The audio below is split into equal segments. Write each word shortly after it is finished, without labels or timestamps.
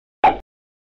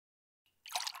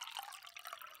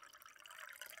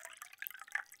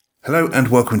Hello and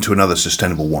welcome to another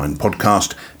Sustainable Wine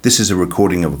podcast. This is a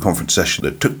recording of a conference session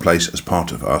that took place as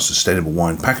part of our Sustainable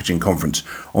Wine Packaging Conference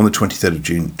on the 23rd of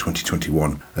June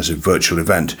 2021 as a virtual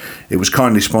event. It was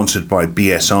kindly sponsored by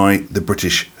BSI, the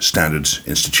British Standards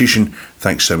Institution.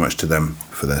 Thanks so much to them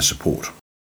for their support.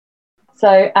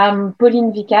 So I'm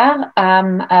Pauline Vicard.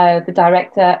 I'm the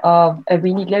director of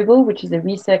Arini Global, which is a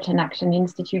research and action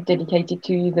institute dedicated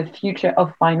to the future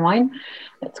of fine wine.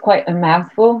 That's quite a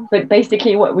mouthful, but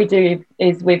basically what we do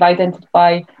is we've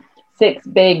identified 6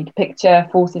 big picture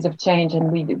forces of change,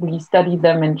 and we study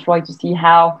them and try to see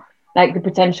how, like, the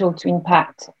potential to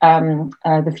impact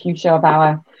the future of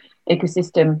our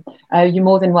ecosystem. You're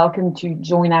more than welcome to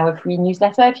join our free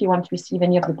newsletter if you want to receive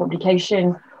any of the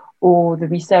publication or the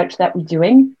research that we're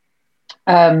doing.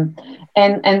 And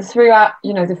throughout,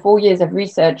 the 4 years of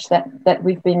research that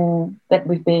we've been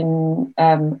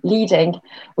leading,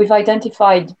 we've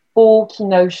identified 4 key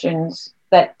notions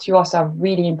that to us are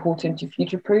really important to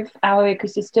future-proof our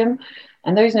ecosystem.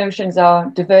 And those notions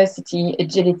are diversity,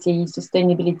 agility,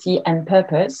 sustainability, and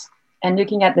purpose. And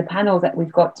looking at the panel that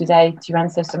we've got today to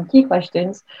answer some key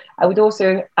questions, I would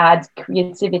also add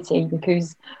creativity,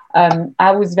 because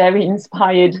I was very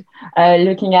inspired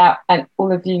looking at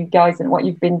all of you guys and what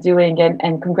you've been doing.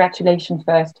 And congratulations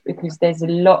first, because there's a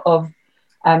lot of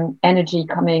energy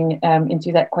coming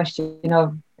into that question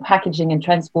of packaging and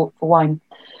transport for wine.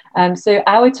 So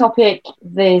our topic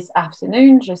this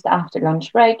afternoon, just after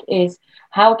lunch break, is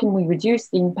how can we reduce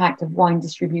the impact of wine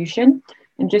distribution?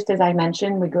 And just as I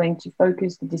mentioned, we're going to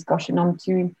focus the discussion on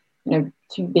two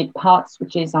big parts,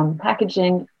 which is on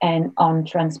packaging and on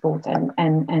transport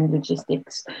and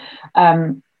logistics.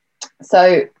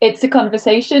 So it's a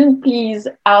conversation. Please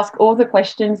ask all the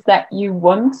questions that you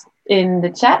want in the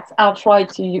chat. I'll try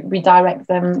to redirect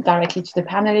them directly to the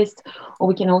panelists, or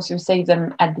we can also save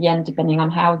them at the end, depending on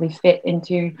how they fit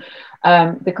into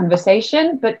the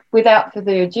conversation. But without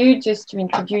further ado, just to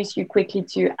introduce you quickly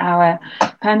to our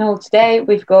panel today,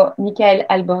 we've got Michael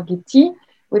Alborghetti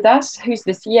with us, who's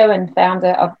the CEO and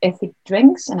founder of Ethic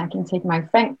Drinks. And I can take my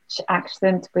French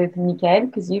accent with Michael,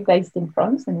 because you're based in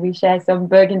France and we share some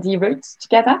Burgundy roots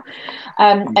together.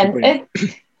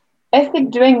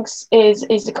 Ethic Drinks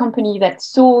is a company that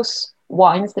source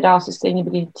wines that are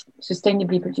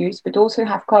sustainably produced, but also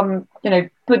have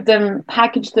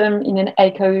package them in an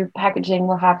eco packaging.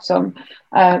 We'll have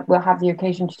the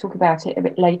occasion to talk about it a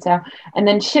bit later, and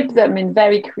then ship them in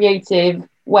very creative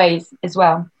ways as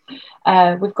well.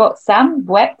 We've got Sam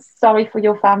Bouet. Sorry for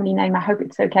your family name. I hope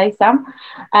it's okay, Sam.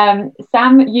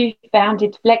 Sam, you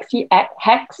founded Flexi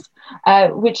Hex,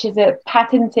 which is a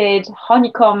patented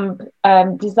honeycomb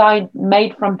design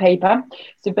made from paper.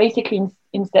 So basically,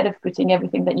 instead of putting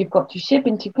everything that you've got to ship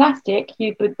into plastic,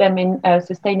 you put them in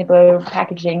sustainable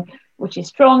packaging, which is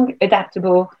strong,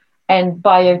 adaptable, and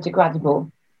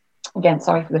biodegradable. Again,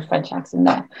 sorry for the French accent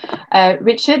there.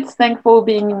 Richard, thanks for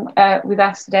being with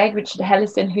us today. Richard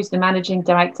Hellison, who's the managing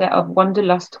director of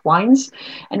Wanderlust Wines.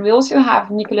 And we also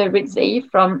have Nicola Rizzi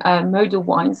from Modal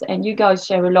Wines. And you guys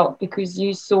share a lot because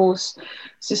you source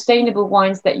sustainable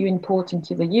wines that you import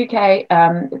into the UK.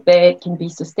 They can be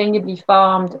sustainably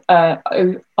farmed,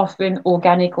 often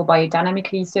organic or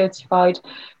biodynamically certified,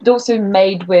 but also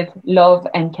made with love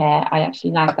and care. I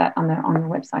actually like that on the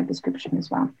website description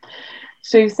as well.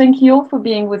 So thank you all for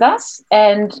being with us.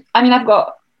 And I've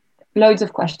got loads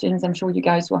of questions I'm sure you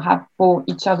guys will have for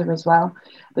each other as well.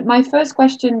 But my first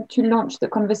question to launch the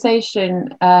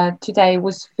conversation today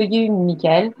was for you,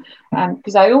 Michael,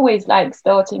 because I always like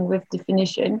starting with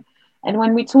definition. And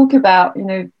when we talk about,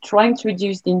 trying to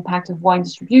reduce the impact of wine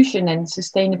distribution and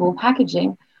sustainable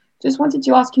packaging, just wanted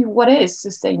to ask you, what is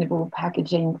sustainable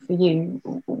packaging for you?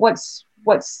 What's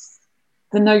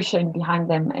the notion behind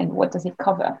them, and what does it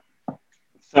cover?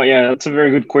 So yeah, that's a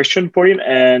very good question, Pauline.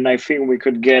 And I think we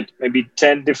could get maybe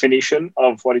 10 definitions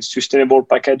of what is sustainable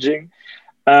packaging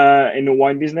in the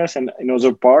wine business and in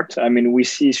other parts. We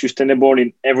see sustainable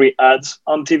in every ads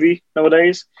on TV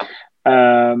nowadays.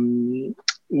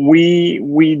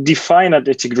 We define at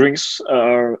Ethic Drinks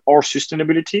our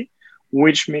sustainability,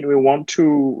 which means we want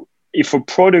to, if a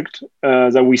product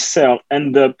that we sell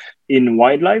end up in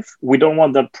wildlife, we don't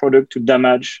want that product to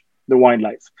damage the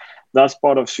wildlife. That's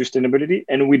part of sustainability.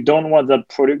 And we don't want that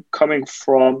product coming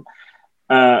from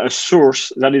a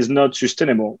source that is not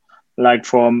sustainable, like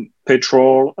from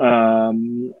petrol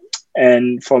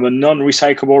and from a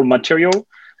non-recyclable material.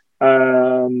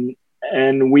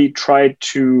 And we try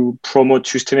to promote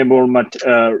sustainable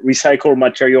recycled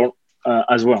material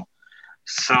as well.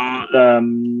 So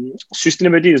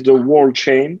sustainability is the whole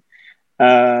chain.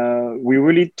 We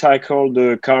really tackle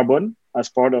the carbon as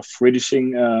part of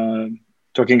reducing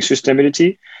talking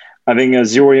sustainability, having a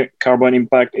zero carbon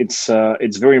impact, it's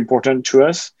very important to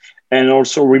us. And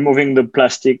also removing the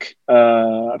plastic.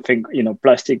 I think,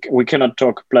 plastic, we cannot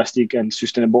talk plastic and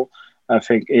sustainable. I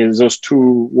think those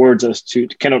two words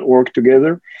cannot work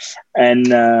together.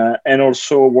 And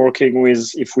also working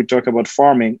with, if we talk about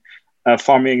farming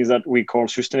is that we call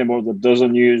sustainable, that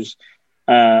doesn't use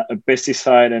a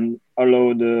pesticide and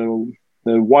allow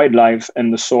the wildlife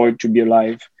and the soil to be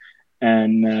alive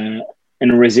and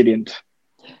resilient.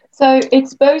 So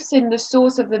it's both in the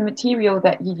source of the material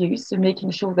that you use, so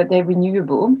making sure that they're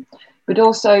renewable, but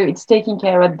also it's taking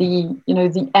care of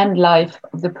the end life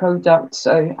of the product.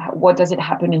 So what does it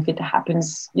happen if it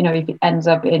happens, if it ends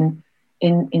up in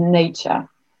nature?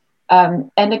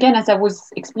 And again, as I was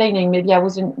explaining, maybe I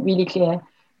wasn't really clear,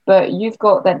 but you've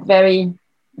got that very,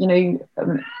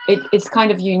 it's kind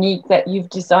of unique that you've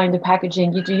designed the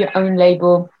packaging, you do your own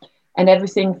label, and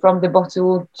everything from the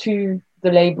bottle to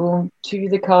the label to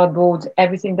the cardboard,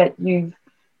 everything that you've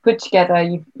put together,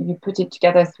 you put it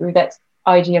together through that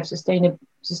idea of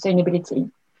sustainability.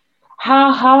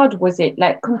 How hard was it,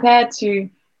 like compared to,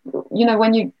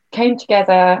 when you came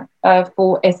together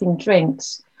for Essen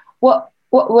Drinks? What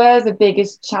were the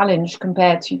biggest challenge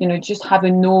compared to, just have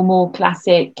a normal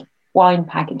classic wine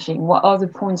packaging? What are the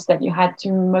points that you had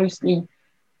to mostly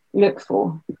look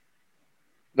for?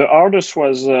 The hardest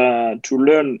was to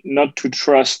learn not to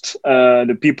trust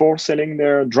the people selling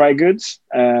their dry goods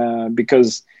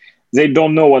because they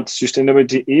don't know what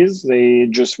sustainability is. They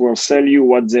just will sell you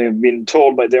what they've been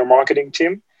told by their marketing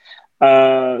team.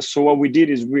 So what we did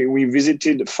is we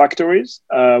visited factories.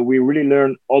 We really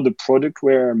learned how the product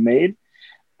were made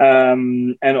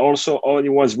and also how it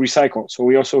was recycled. So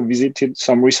we also visited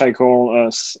some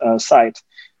recycle site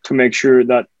to make sure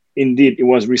that indeed it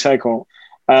was recycled.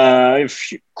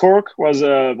 Cork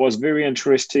was very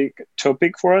interesting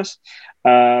topic for us.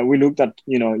 We looked at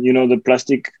the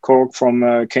plastic cork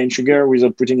from cane sugar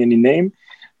without putting any name.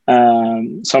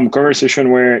 Some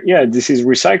conversation where this is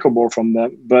recyclable from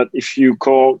them, but if you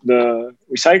call the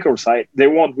recycle site, they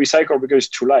won't recycle because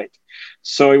it's too light.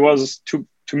 So it was to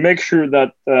make sure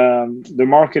that the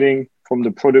marketing from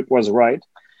the product was right,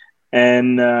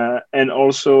 and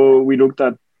also we looked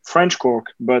at French cork,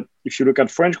 but if you look at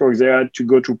French cork, they had to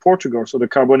go to Portugal, so the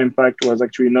carbon impact was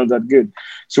actually not that good.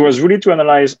 So it was really to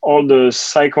analyze all the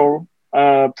cycle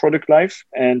product life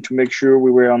and to make sure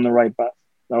we were on the right path.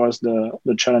 That was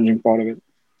the challenging part of it.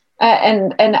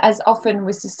 And as often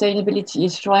with sustainability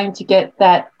is trying to get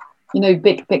that,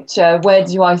 big picture. Where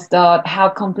do I start? How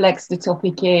complex the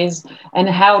topic is, and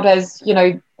how does,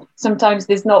 sometimes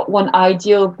there's not one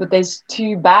ideal, but there's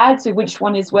two bad. So which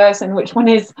one is worse and which one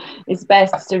is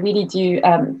best? So really do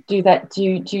that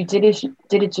due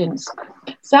diligence.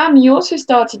 Sam, you also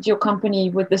started your company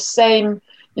with the same,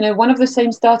 one of the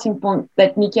same starting point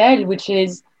that Michael, which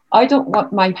is, I don't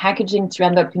want my packaging to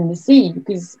end up in the sea,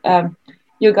 because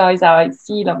you guys are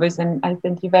sea lovers, and I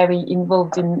think you're very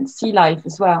involved in sea life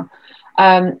as well.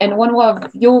 And one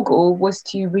of your goals was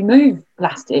to remove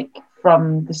plastic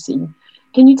from the sea.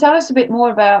 Can you tell us a bit more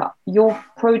about your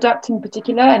product in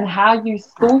particular and how you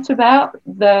thought about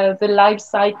the life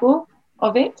cycle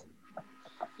of it?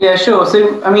 Yeah, sure.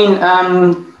 So, I mean,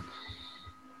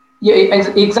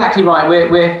 exactly right.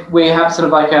 We have sort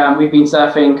of like we've been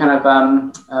surfing kind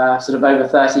of sort of over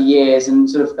 30 years and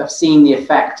sort of have seen the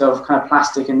effect of kind of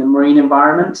plastic in the marine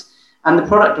environment. And the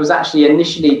product was actually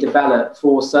initially developed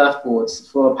for surfboards,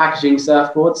 for packaging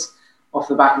surfboards, off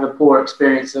the back of a poor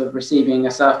experience of receiving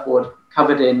a surfboard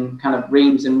covered in kind of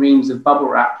reams and reams of bubble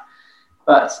wrap.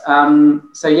 But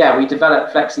so yeah, we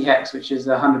developed FlexiHex, which is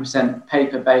 100%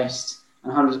 paper-based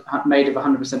and made of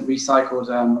 100%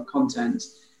 recycled content.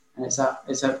 And it's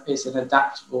an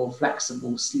adaptable,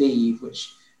 flexible sleeve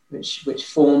which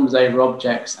forms over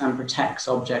objects and protects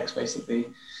objects basically.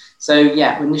 So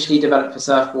yeah, we initially developed for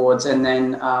surfboards and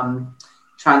then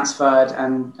transferred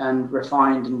and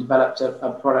refined and developed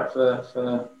a product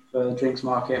for the drinks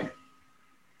market.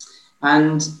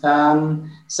 And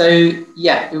so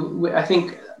yeah, I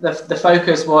think the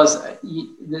focus was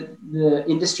the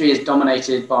industry is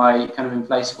dominated by kind of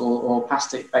inflatable or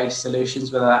plastic-based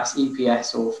solutions, whether that's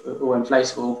EPS or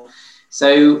inflatable.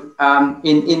 So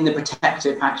in the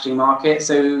protective packaging market,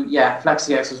 so yeah,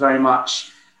 FlexiHex was very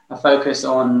much a focus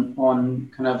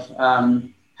on kind of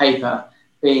paper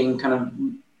being kind of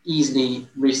easily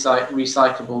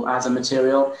recyclable as a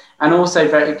material, and also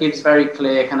it gives very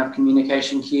clear kind of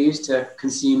communication cues to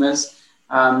consumers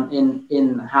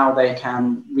in how they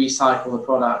can recycle the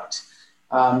product.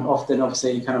 Often,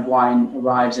 obviously, kind of wine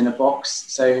arrives in a box,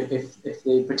 so if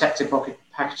the protective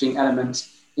packaging element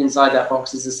inside that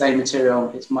box is the same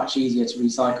material, it's much easier to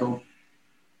recycle.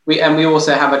 We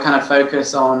also have a kind of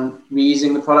focus on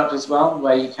reusing the product as well,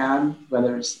 where you can,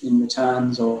 whether it's in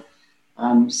returns or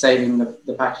saving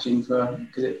the packaging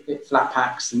because it flat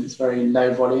packs and it's very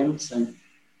low volume. So,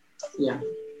 yeah.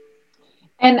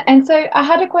 And so I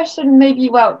had a question, maybe,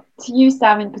 well, to you,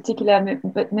 Sam, in particular,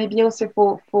 but maybe also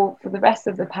for the rest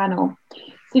of the panel.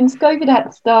 Since COVID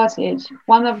had started,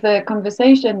 one of the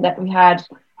conversations that we had,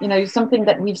 something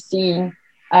that we've seen,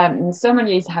 and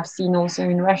sommeliers have seen also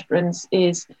in restaurants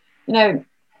is,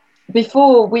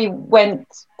 before we went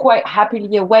quite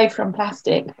happily away from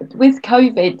plastic, but with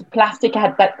COVID, plastic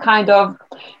had that kind of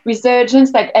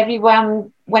resurgence, like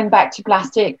everyone went back to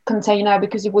plastic container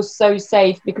because it was so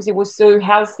safe, because it was so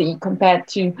healthy compared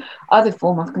to other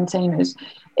form of containers.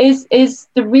 Is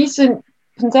the recent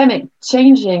pandemic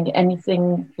changing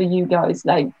anything for you guys?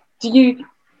 Like,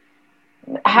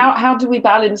 how do we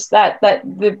balance that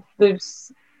the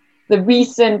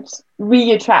recent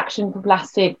re-attraction for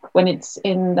plastic when it's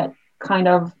in that kind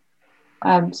of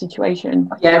situation?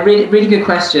 Yeah, really, really good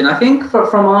question. I think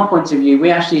from our point of view,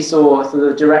 we actually saw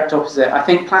the direct opposite. I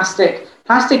think plastic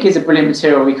is a brilliant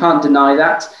material. We can't deny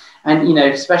that. And,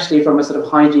 especially from a sort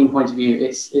of hygiene point of view,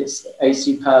 it's a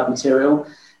superb material.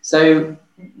 So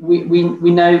we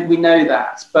know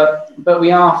that, but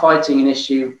we are fighting an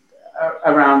issue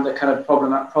around the kind of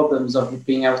problems of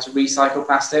being able to recycle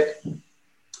plastic.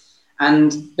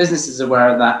 And businesses are aware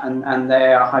of that, and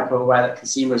they are hyper aware that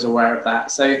consumers are aware of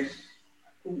that. So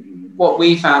what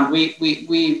we found,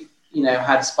 we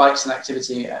had spikes in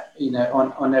activity,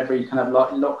 on every kind of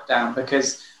lockdown,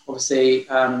 because obviously,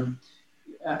 wine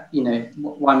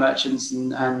merchants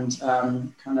and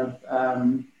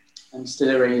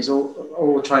distilleries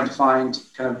all trying to find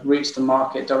kind of routes to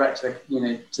market direct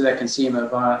to their consumer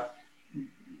via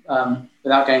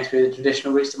without going through the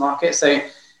traditional routes to market.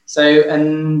 So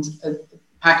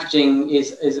packaging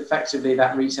is effectively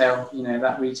that retail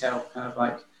kind of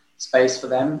like space for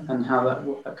them, and how that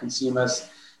consumers'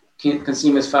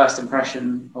 first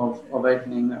impression of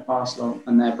opening their parcel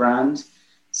and their brand.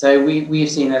 So we've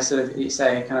seen a sort of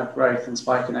kind of growth and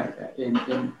spike in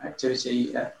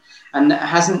activity, and it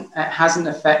hasn't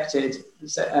affected,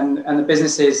 and the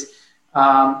businesses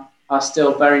are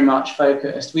still very much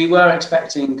focused. We were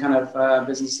expecting kind of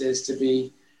businesses to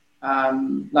be,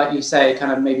 like you say,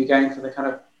 kind of maybe going for the kind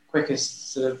of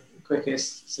quickest, sort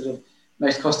of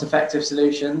most cost-effective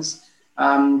solutions,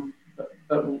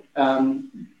 but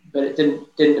it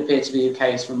didn't appear to be the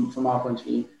case from our point of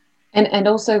view. And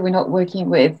also, we're not working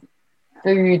with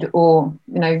food or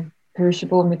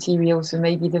perishable materials, so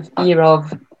maybe the fear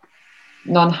of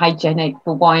non-hygienic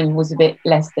for wine was a bit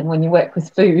less than when you work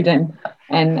with food and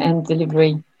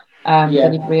delivery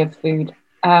of food.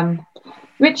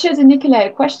 Richard and Nicola, a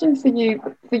question for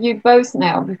you both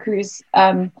now, because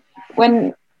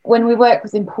when we work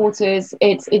with importers,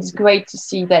 it's great to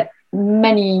see that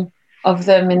many of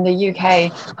them in the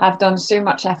UK have done so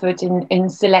much effort in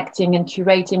selecting and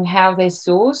curating how they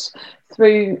source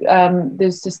through the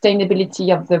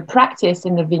sustainability of the practice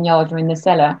in the vineyard or in the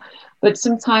cellar. But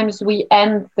sometimes we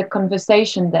end the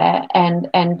conversation there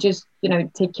and just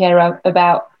take care of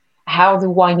about how the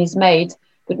wine is made,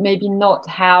 but maybe not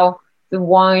how the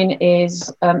wine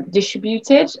is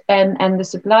distributed and the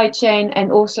supply chain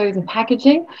and also the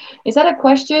packaging. Is that a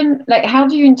question? Like, how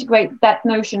do you integrate that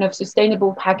notion of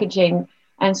sustainable packaging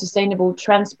and sustainable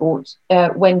transport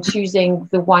when choosing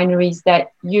the wineries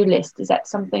that you list? Is that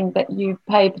something that you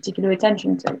pay particular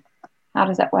attention to? How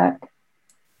does that work?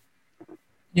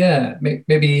 Yeah,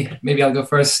 maybe I'll go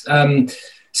first.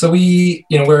 So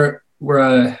we're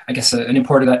I guess an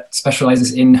importer that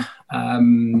specializes in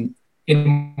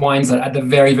wines that at the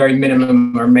very, very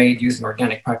minimum are made using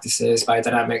organic practices,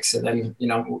 biodynamics, and then,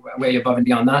 way above and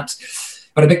beyond that.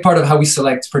 But a big part of how we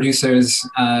select producers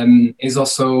is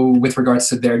also with regards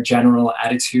to their general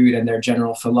attitude and their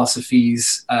general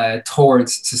philosophies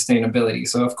towards sustainability.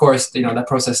 So of course, that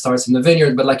process starts in the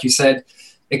vineyard, but like you said,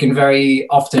 it can very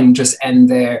often just end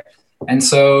there. And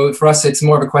so for us, it's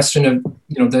more of a question of,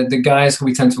 the guys who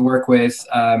we tend to work with,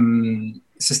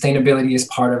 sustainability is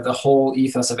part of the whole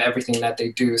ethos of everything that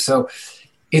they do. So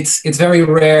it's very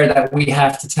rare that we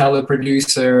have to tell a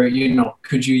producer,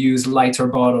 could you use lighter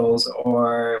bottles,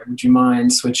 or would you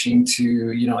mind switching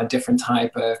to, a different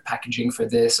type of packaging for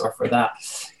this or for that.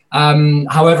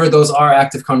 However, those are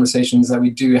active conversations that we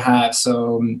do have.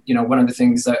 So, one of the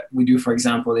things that we do, for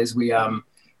example, is we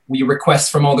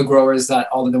request from all the growers that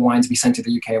all of the wines be sent to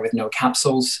the UK with no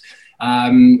capsules.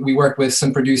 We work with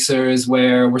some producers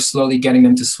where we're slowly getting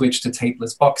them to switch to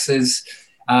tapeless boxes.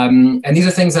 And these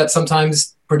are things that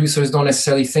sometimes producers don't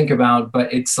necessarily think about, but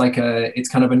it's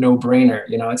kind of a no-brainer.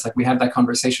 It's like we have that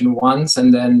conversation once,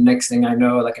 and then next thing I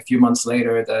know, like a few months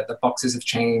later, the boxes have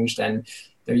changed and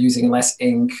they're using less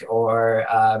ink, or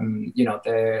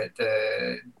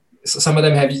some of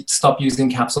them have stopped using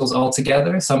capsules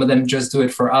altogether. Some of them just do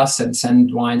it for us and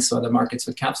send wines to other markets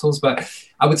with capsules. But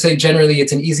I would say generally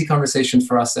it's an easy conversation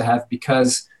for us to have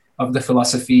because of the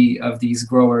philosophy of these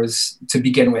growers to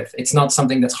begin with. It's not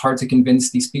something that's hard to convince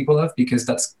these people of, because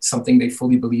that's something they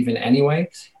fully believe in anyway.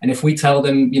 And if we tell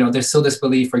them, there's still this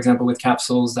belief, for example, with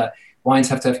capsules, that wines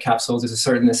have to have capsules, there's a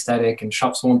certain aesthetic, and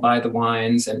shops won't buy the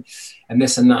wines, and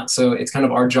this and that. So it's kind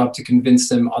of our job to convince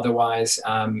them otherwise,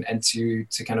 and to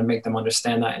kind of make them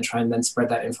understand that and try and then spread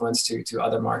that influence to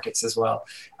other markets as well.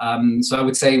 So I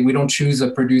would say we don't choose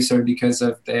a producer because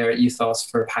of their ethos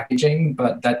for packaging,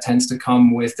 but that tends to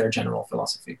come with their general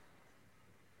philosophy.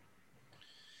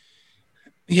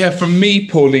 Yeah, from me,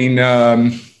 Pauline,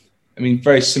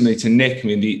 very similar to Nick, the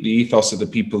ethos of the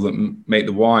people that make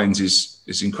the wines is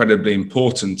incredibly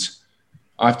important.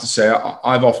 I have to say,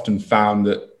 I've often found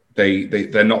that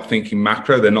they're not thinking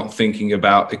macro. They're not thinking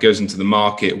about, it goes into the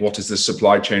market, what is the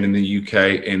supply chain in the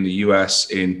UK, in the US,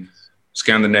 in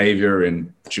Scandinavia,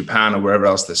 in Japan, or wherever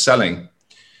else they're selling.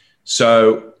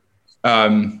 So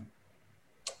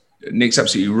Nick's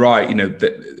absolutely right.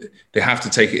 They have to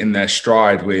take it in their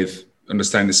stride with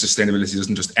understanding that sustainability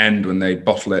doesn't just end when they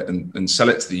bottle it and sell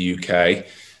it to the UK,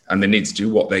 and they need to do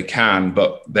what they can,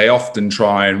 but they often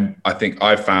try, and I think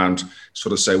I've found,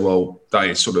 sort of say, well, that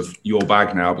is sort of your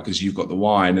bag now because you've got the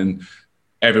wine. And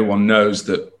everyone knows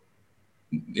that,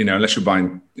 unless you're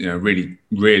buying, really,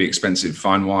 really expensive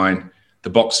fine wine, the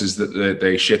boxes that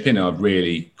they ship in are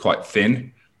really quite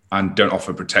thin and don't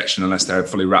offer protection unless they're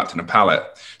fully wrapped in a pallet.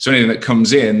 So anything that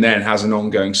comes in then has an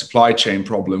ongoing supply chain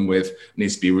problem with,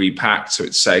 needs to be repacked so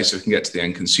it's safe, so it can get to the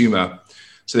end consumer.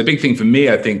 So the big thing for me,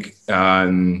 I think,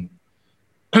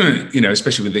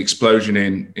 especially with the explosion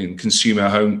in consumer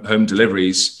home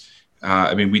deliveries,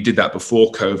 we did that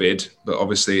before COVID, but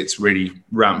obviously it's really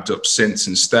ramped up since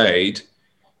and stayed.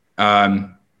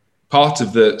 Part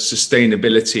of the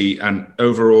sustainability and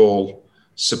overall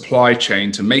supply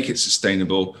chain to make it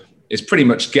sustainable is pretty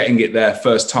much getting it there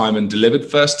first time and delivered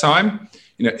first time.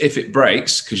 If it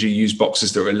breaks, because you use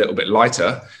boxes that are a little bit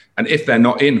lighter, and if they're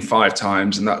not in 5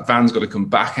 times and that van's got to come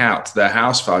back out to their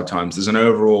house 5 times, there's an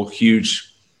overall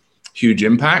huge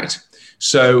impact.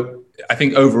 So I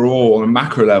think overall on a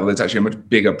macro level, it's actually a much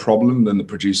bigger problem than the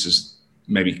producers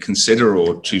maybe consider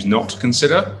or choose not to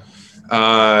consider.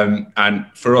 And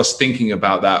for us thinking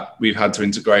about that, we've had to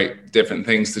integrate different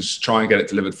things to just try and get it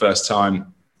delivered first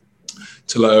time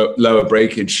to lower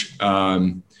breakage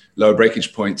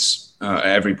points at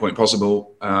every point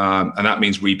possible. And that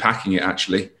means repacking it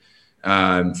actually.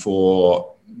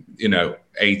 For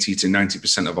 80 to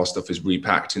 90% of our stuff is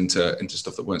repacked into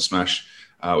stuff that won't smash,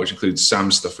 which includes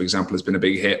Sam's stuff, for example, has been a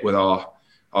big hit with our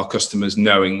customers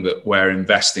knowing that we're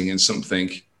investing in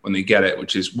something when they get it,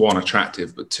 which is 1,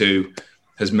 attractive, but 2,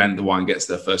 has meant the wine gets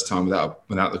there first time without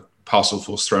the parcel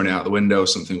force throwing it out the window or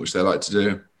something, which they like to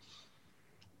do.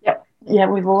 Yeah,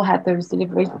 we've all had those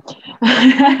deliveries.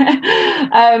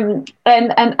 And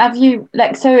have you,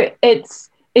 so it's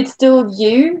still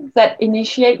you that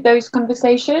initiate those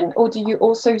conversations, or do you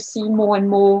also see more and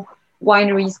more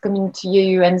wineries coming to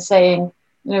you and saying,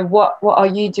 what are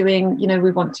you doing?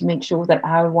 We want to make sure that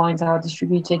our wines are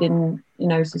distributed in,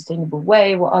 a sustainable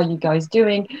way. What are you guys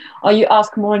doing? Are you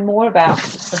asked more and more about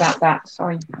that?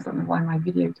 Sorry, I don't know why my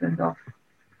video turned off.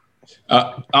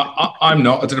 I'm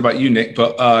not. I don't know about you, Nick,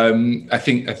 but I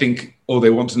think all they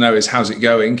want to know is how's it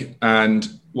going and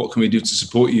what can we do to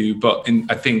support you. But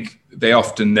I think they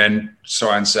often then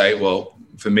try and say, well,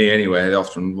 for me anyway, they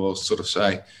often will sort of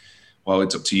say, well,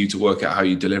 it's up to you to work out how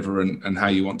you deliver and how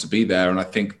you want to be there. And I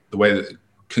think the way that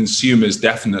consumers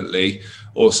definitely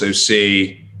also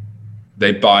see,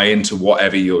 they buy into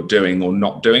whatever you're doing or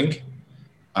not doing.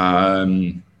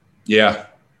 Yeah.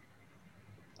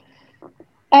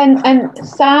 And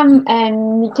Sam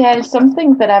and Michael,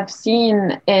 something that I've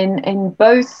seen in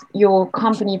both your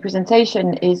company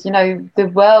presentation is,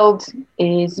 the world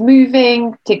is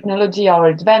moving, technology are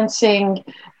advancing,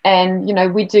 and,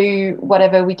 we do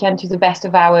whatever we can to the best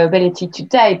of our ability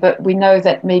today, but we know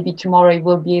that maybe tomorrow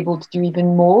we'll be able to do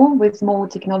even more with more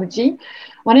technology.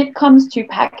 When it comes to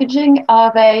packaging,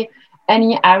 are there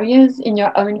any areas in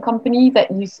your own company that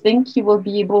you think you will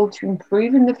be able to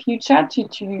improve in the future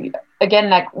to again,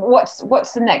 like what's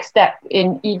the next step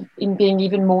in being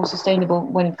even more sustainable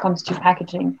when it comes to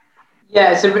packaging?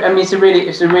 Yeah, it's a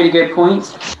really good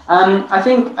point. I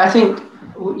think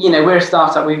we're a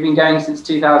startup. We've been going since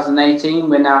 2018.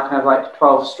 We're now kind of like a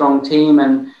 12-strong team,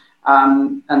 and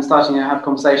starting to have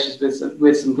conversations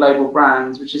with some global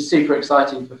brands, which is super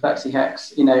exciting for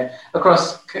FlexiHex.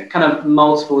 Across kind of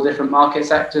multiple different market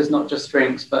sectors, not just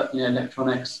drinks, but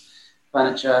electronics,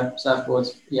 furniture,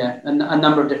 surfboards, and a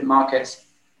number of different markets.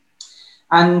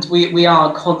 And we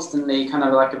are constantly kind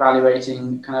of like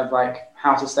evaluating kind of like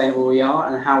how sustainable we are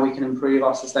and how we can improve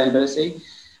our sustainability.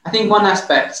 I think one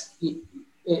aspect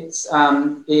is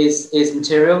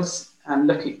materials, and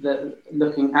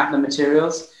looking at the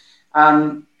materials.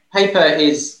 Paper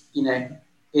is a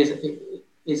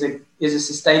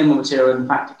sustainable material. In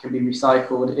fact, it can be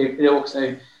recycled. It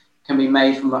also can be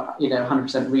made from 100%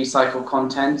 recycled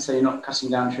content, so you're not cutting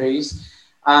down trees.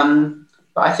 But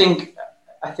I think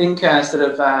sort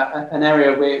of an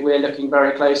area we're looking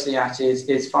very closely at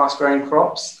is fast-growing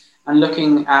crops, and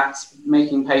looking at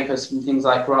making papers from things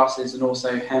like grasses and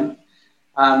also hemp,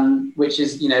 which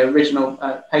is original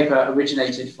paper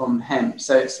originated from hemp.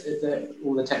 So it's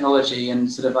all the technology,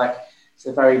 and sort of like it's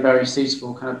a very, very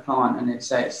suitable kind of plant, and it's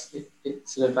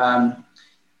sort of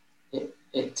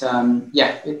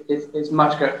it's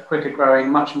much quicker growing,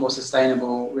 much more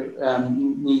sustainable.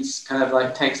 Needs kind of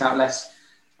like takes out less.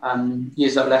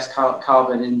 Use up less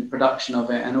carbon in the production of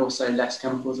it, and also less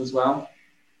chemicals as well.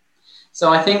 So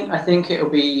I think it will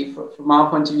be, from our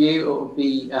point of view, it will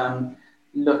be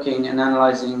looking and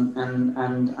analysing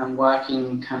and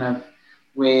working kind of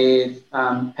with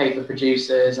paper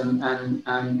producers and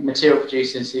material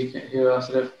producers who are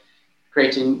sort of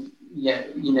creating,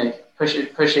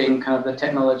 pushing kind of the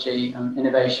technology and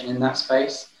innovation in that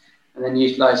space, and then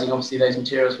utilising obviously those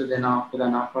materials within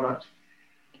our product.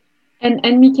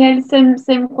 And Mikael,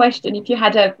 same question. If you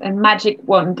had a magic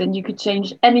wand and you could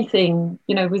change anything,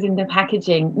 within the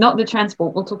packaging, not the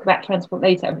transport, we'll talk about transport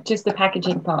later, but just the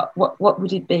packaging part, what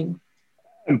would it be?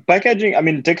 Packaging,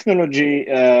 technology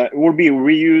will be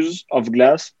reuse of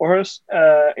glass for us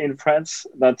in France.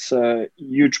 That's a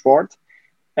huge part.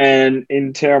 And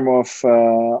in terms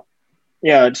of,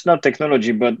 it's not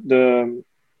technology, but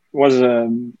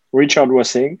Richard was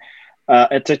saying,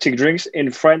 Athletic Drinks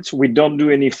in France, we don't do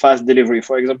any fast delivery,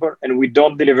 for example, and we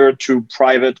don't deliver to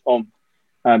private home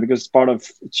because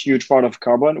it's huge part of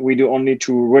carbon. We do only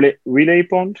to relay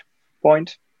point.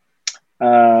 But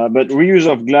reuse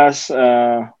of glass,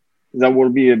 that will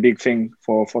be a big thing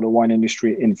for the wine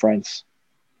industry in France.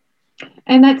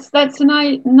 And that's a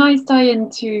nice tie-in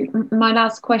to my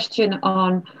last question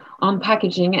on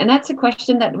packaging, and that's a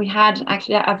question that we had.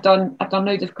 Actually, I've done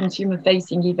loads of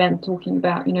consumer-facing event talking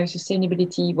about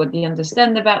sustainability, what they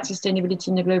understand about sustainability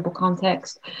in the global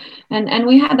context, and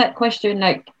we had that question,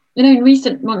 like in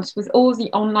recent months with all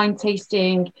the online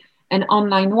tasting and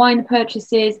online wine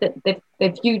purchases that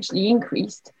they've hugely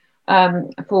increased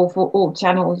for all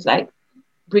channels, like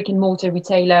brick and mortar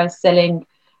retailers selling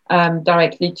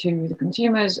directly to the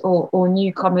consumers or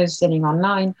newcomers selling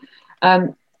online.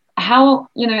 How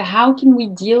can we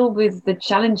deal with the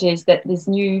challenges that these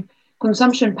new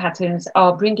consumption patterns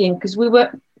are bringing? Because we were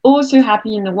also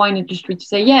happy in the wine industry to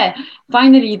say,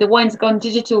 finally the wine's gone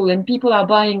digital and people are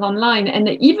buying online, and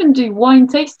they even do wine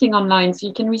tasting online, so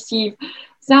you can receive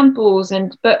samples.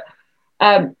 But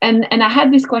I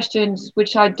had these questions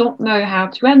which I don't know how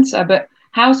to answer, but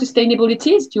how sustainable it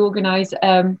is to organize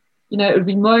a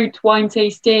remote wine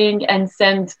tasting and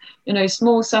send,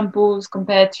 small samples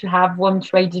compared to have one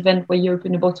trade event where you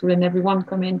open a bottle and everyone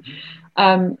come in.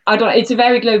 It's a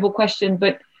very global question,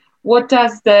 but what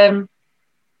does the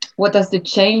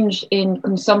change in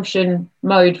consumption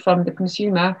mode from the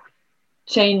consumer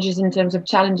changes in terms of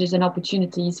challenges and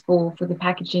opportunities for the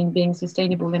packaging being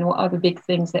sustainable, and what are the big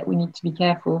things that we need to be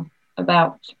careful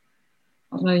about?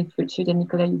 I don't know if Richard and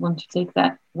Nicola, you want to take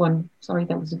that one. Sorry,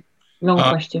 that was a long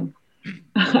question.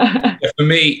 For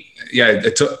me,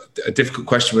 it's a difficult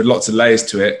question with lots of layers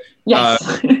to it. Yes.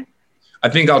 I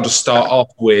think I'll just start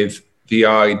off with the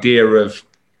idea of,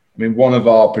 one of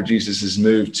our producers has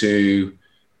moved to,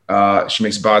 she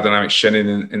makes biodynamic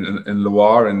Chenin in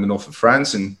Loire in the north of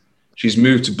France, and she's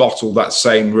moved to bottle that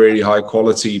same really high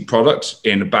quality product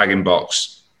in a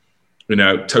bag-in-box,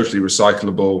 totally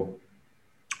recyclable,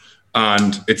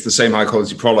 and it's the same high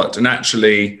quality product. And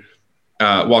actually,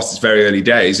 whilst it's very early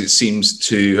days, it seems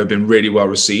to have been really well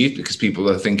received, because people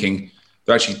are thinking,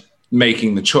 they're actually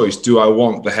making the choice. Do I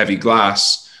want the heavy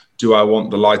glass? Do I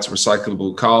want the lighter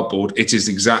recyclable cardboard? It is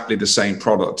exactly the same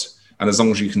product. And as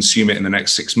long as you consume it in the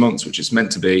next 6 months, which it's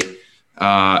meant to be,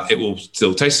 it will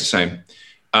still taste the same.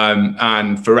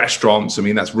 And for restaurants,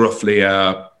 that's roughly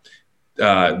a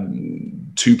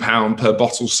 £2 per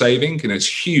bottle saving. And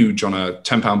it's huge on a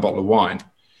 £10 bottle of wine.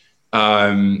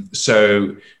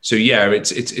 So yeah,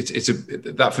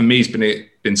 that for me has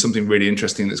been something really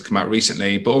interesting that's come out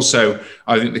recently. But also,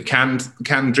 I think the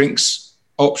canned drinks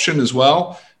option as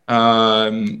well.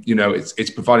 It's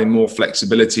providing more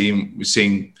flexibility, and we're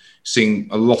seeing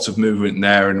a lot of movement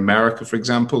there in America, for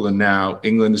example, and now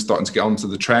England is starting to get onto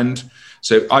the trend.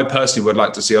 So I personally would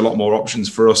like to see a lot more options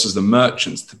for us as the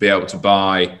merchants to be able to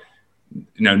buy,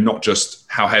 not just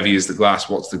how heavy is the glass,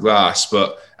 what's the glass,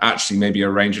 but actually maybe a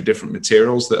range of different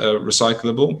materials that are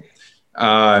recyclable.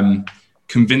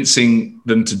 Convincing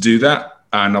them to do that,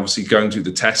 and obviously going through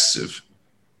the tests of,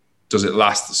 does it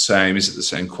last the same? Is it the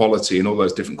same quality? And all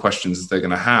those different questions that they're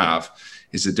going to have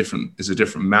is a different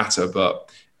matter. But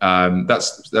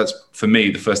that's for me,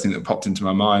 the first thing that popped into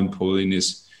my mind, Pauline,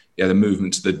 is the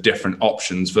movement to the different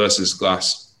options versus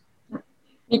glass.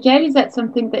 Miguel, is that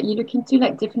something that you look into,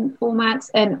 like different formats?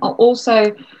 And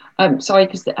also, sorry,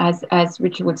 because as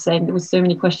Richard was saying, there was so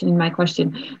many questions in my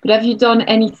question, but have you done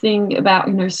anything about,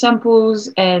 samples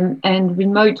and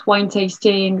remote wine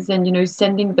tastings and,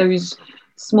 sending those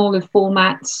smaller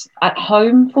formats at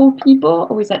home for people,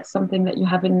 or is that something that you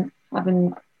haven't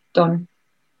done?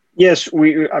 Yes,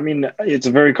 it's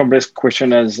a very complex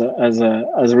question, as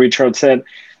Richard said.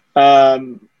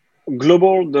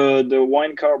 Global,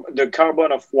 the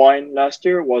carbon of wine last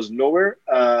year was lower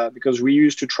because we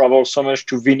used to travel so much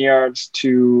to vineyards,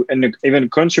 and even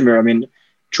consumer.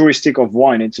 Touristic of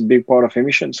wine, it's a big part of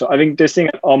emission. So I think testing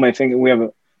at home, I think we have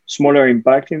a smaller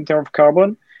impact in terms of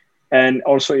carbon. And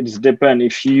also it depends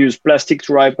if you use plastic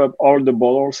to wrap up all the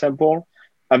bottle sample.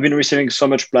 I've been receiving so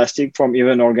much plastic from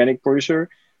even organic producer.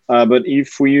 But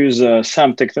if we use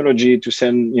SAM technology to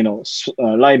send,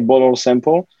 light bottle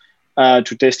sample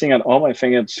to testing at home, I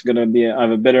think it's going to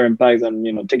have a better impact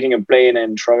than, taking a plane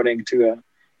and traveling to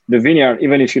the vineyard.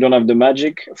 Even if you don't have the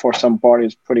magic, for some part,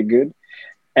 it's pretty good.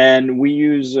 And we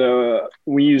use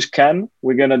can.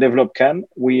 We're going to develop can.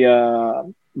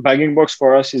 Bagging box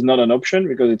for us is not an option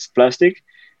because it's plastic.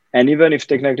 And even if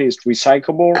technically it's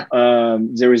recyclable,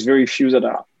 there is very few that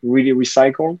are really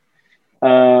recycled.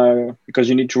 Because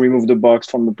you need to remove the box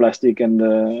from the plastic, and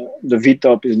the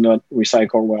V-top is not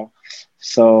recycled well.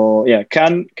 So yeah,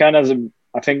 can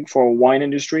I think for wine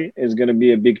industry is going to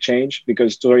be a big change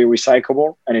because it's totally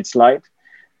recyclable and it's light,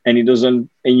 and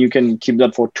you can keep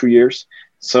that for 2 years.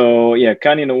 So yeah,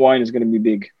 can in a wine is going to be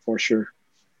big for sure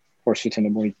for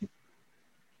sustainability.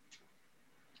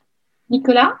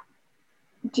 Nicolas,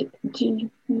 do you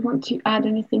want to add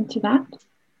anything to that?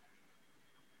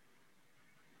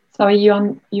 Sorry, you're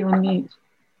on mute.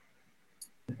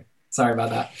 Sorry about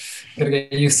that. Gotta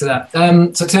get used to that.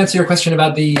 So to answer your question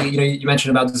about you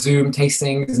mentioned about Zoom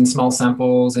tastings and small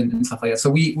samples and stuff like that. So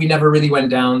we never really went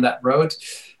down that road.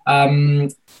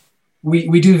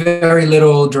 We do very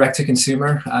little direct to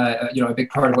consumer. A big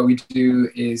part of what we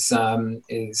do is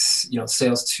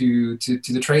sales to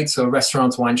the trade. So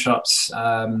restaurants, wine shops,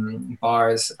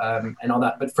 bars, and all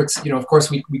that. But for, of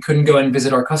course, we couldn't go and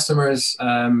visit our customers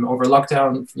over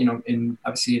lockdown. In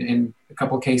a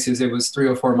couple of cases, it was 3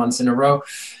 or 4 months in a row.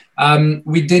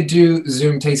 We did do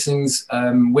Zoom tastings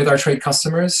with our trade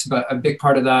customers, but a big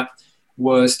part of that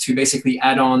was to basically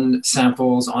add on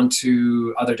samples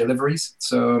onto other deliveries.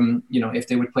 So, if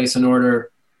they would place an order,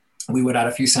 we would add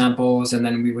a few samples and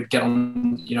then we would get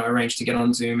on, arrange to get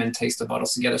on Zoom and taste the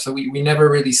bottles together. So we never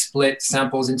really split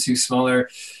samples into smaller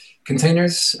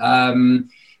containers.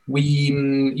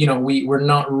 We're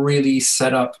not really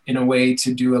set up in a way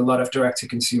to do a lot of direct to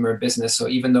consumer business. So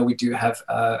even though we do have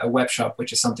a web shop,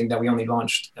 which is something that we only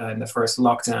launched in the first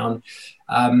lockdown,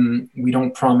 we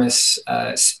don't promise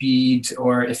speed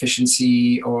or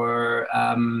efficiency or,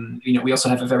 we also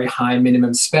have a very high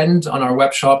minimum spend on our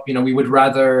web shop. We would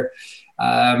rather,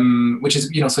 which is,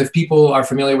 so if people are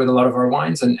familiar with a lot of our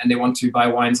wines and they want to buy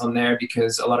wines on there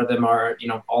because a lot of them are,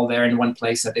 all there in one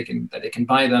place that they can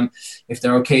buy them. If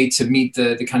they're okay to meet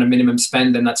the kind of minimum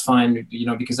spend, then that's fine,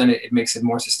 because then it makes it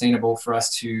more sustainable for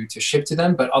us to ship to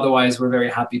them. But otherwise, we're very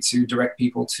happy to direct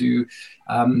people to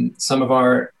some of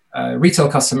our retail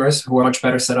customers who are much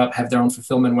better set up, have their own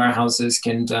fulfillment warehouses,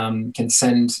 can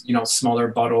send, smaller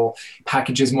bottle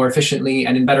packages more efficiently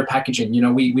and in better packaging.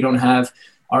 We don't have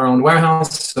our own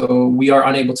warehouse, so we are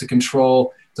unable to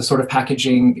control the sort of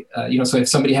packaging, so if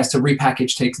somebody has to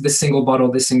repackage, takes this single bottle,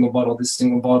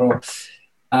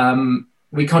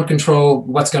 we can't control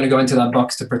what's going to go into that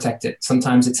box to protect it.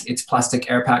 Sometimes it's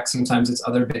plastic air packs, sometimes it's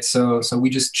other bits. So we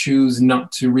just choose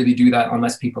not to really do that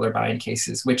unless people are buying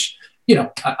cases, which,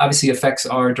 obviously affects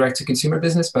our direct to consumer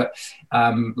business. But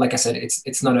like I said,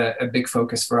 it's not a big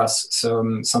focus for us.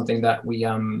 So something that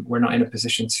we're not in a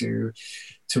position to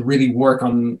to really work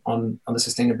on the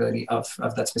sustainability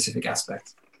of that specific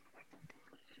aspect.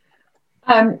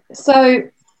 So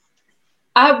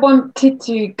I wanted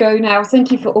to go now.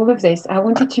 Thank you for all of this. I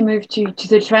wanted to move to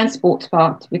the transport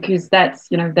part, because that's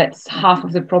half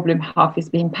of the problem. Half is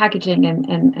being packaging,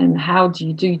 and how do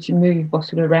you do to move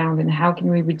bottle around, and how can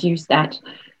we reduce that?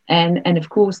 And of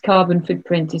course, carbon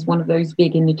footprint is one of those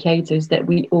big indicators that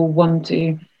we all want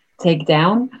to take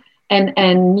down.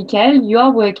 And Michael, you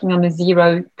are working on a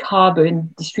zero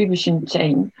carbon distribution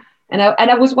chain. And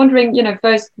I was wondering,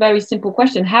 first, very simple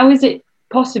question: how is it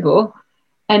possible?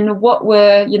 And what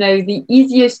were, the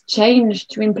easiest change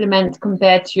to implement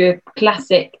compared to a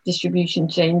classic distribution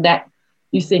chain that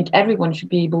you think everyone should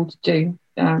be able to do?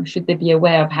 Should they be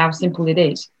aware of how simple it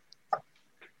is?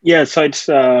 Yeah, so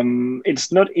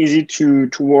it's not easy to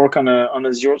work on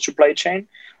a zero supply chain.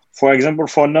 For example,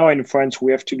 for now in France,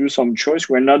 we have to do some choice.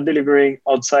 We're not delivering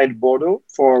outside Bordeaux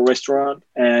for restaurant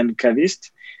and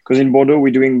cavist, because in Bordeaux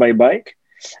we're doing by bike.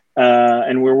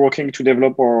 And we're working to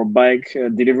develop our bike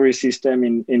delivery system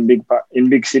in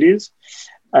big cities.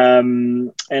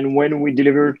 And when we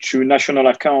deliver to national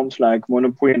accounts like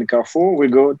Monoprix and Carrefour, we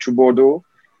go to Bordeaux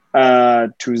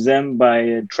to them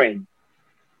by train.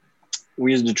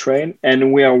 We use the train,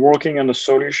 and we are working on a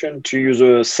solution to use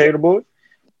a sailboat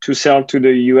to sell to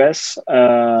the US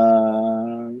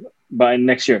by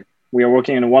next year. We are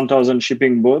working on a 1,000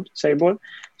 shipping sailboat.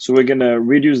 So we're going to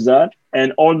reduce that.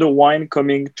 And all the wine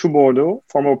coming to Bordeaux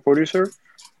from our producer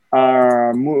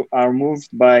are moved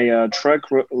by a truck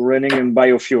running in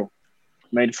biofuel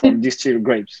made from distilled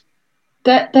grapes.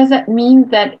 Does that mean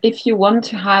that if you want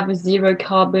to have a zero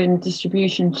carbon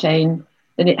distribution chain,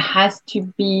 then it has to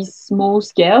be small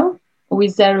scale? Or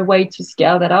is there a way to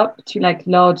scale that up to like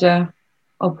larger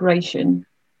operation?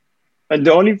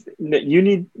 The only you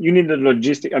need the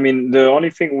logistic. I mean, the only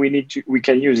thing we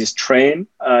can use is train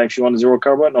if you want zero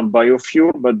carbon, on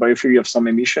biofuel, but biofuel you have some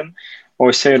emission,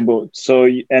 or sailboat. So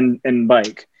and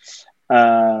bike,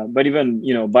 but even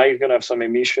bike is gonna have some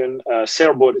emission.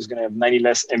 Sailboat is gonna have 90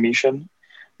 less emission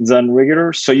than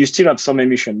regular. So you still have some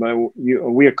emission, but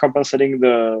we are compensating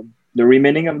the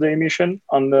remaining of the emission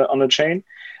on the chain.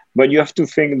 But you have to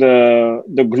think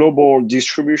the global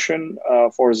distribution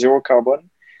for zero carbon.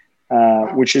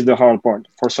 Which is the hard part.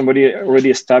 For somebody already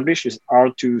established, it's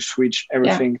hard to switch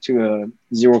everything to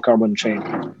a zero carbon chain.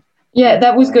 Yeah,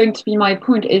 that was going to be my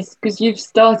point, is because you've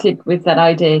started with that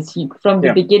idea. So from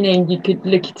the beginning, you could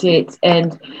look at it.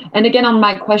 And again, on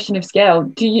my question of scale,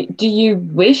 do you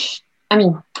wish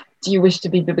to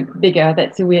be bigger?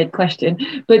 That's a weird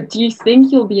question. But do you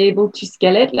think you'll be able to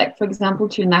scale it, like, for example,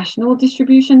 to a national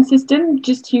distribution system,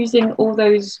 just using all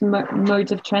those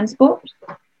modes of transport?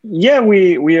 Yeah,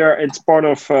 we are. It's part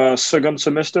of second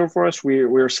semester for us.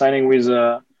 We're signing with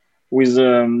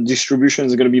distribution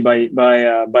is going to be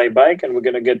by bike, and we're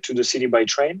going to get to the city by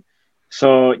train.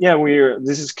 So yeah,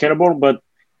 this is scalable, but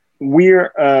we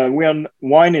are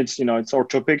wine. It's our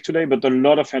topic today, but a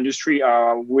lot of industry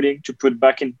are willing to put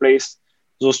back in place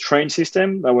those train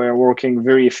systems that were working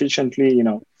very efficiently,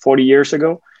 40 years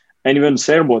ago. And even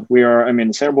sailboat,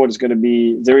 sailboat is going to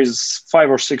be, there is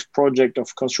 5 or 6 projects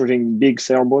of constructing big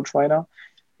sailboats right now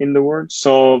in the world.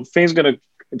 So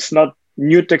it's not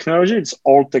new technology, it's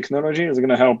old technology. It's going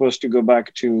to help us to go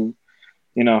back to,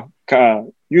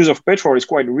 use of petrol is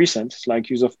quite recent. It's like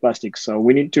use of plastic. So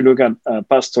we need to look at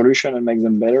past solution and make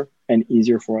them better and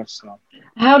easier for us. So.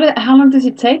 How long does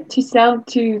it take to sell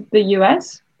to the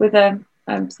US with a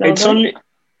sailboat?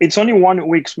 It's only 1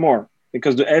 week more.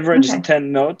 Because the average is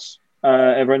 10 knots,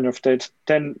 average of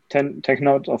 10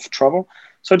 knots of travel.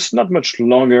 So it's not much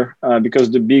longer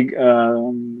because the big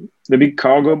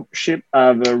cargo ship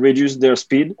have reduced their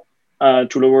speed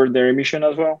to lower their emission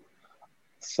as well.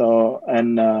 So,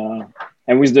 and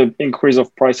with the increase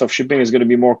of price of shipping, it's going to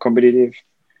be more competitive.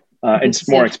 It's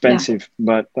more expensive,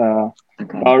 but a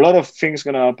lot of things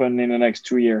going to happen in the next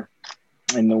 2 years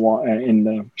in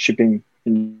the shipping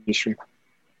industry.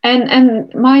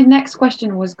 And my next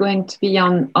question was going to be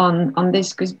on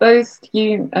this, because both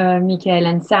you, Michael,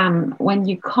 and Sam, when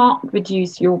you can't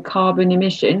reduce your carbon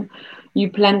emission, you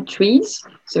plant trees.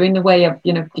 So in the way of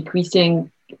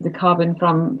decreasing the carbon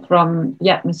from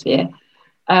the atmosphere.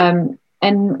 And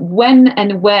when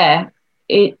and where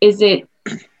is it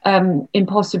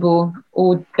impossible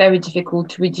or very difficult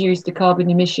to reduce the carbon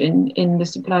emission in the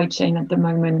supply chain at the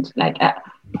moment? Like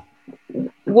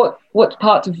what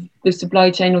part of the supply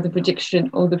chain or the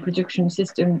production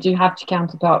system do you have to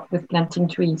counterpart with planting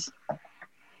trees?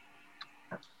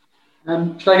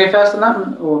 Should I go first on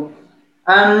that? Or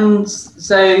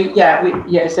so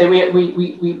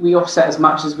we offset as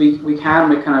much as we can.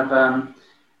 We're kind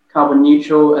carbon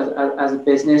neutral as a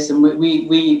business, and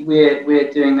we're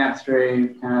doing that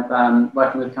through kind of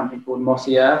working with a company called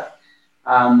Mossy Earth,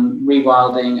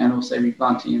 rewilding and also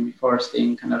replanting and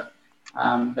reforesting kind of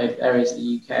both areas of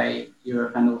the UK,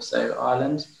 Europe, and also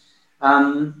Ireland.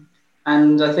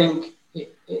 And I think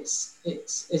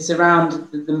it's around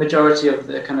the majority of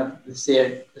the kind of the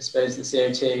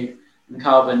CO2 and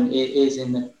carbon is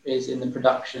in the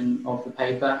production of the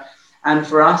paper. And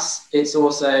for us, it's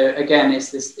also, again,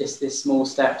 it's this small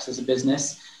steps as a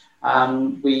business.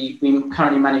 We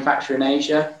currently manufacture in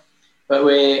Asia, but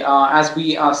as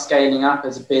we are scaling up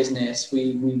as a business,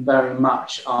 we very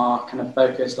much are kind of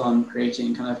focused on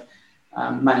creating kind of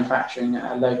manufacturing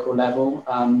at a local level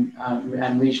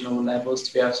and regional levels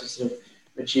to be able to sort of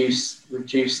reduce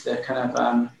the kind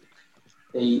of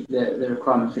the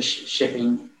requirement for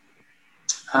shipping.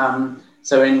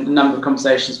 So in a number of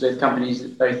conversations with companies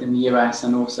both in the US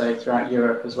and also throughout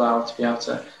Europe as well to be able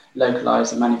to localize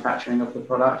the manufacturing of the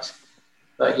product.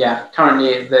 But yeah,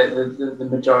 currently the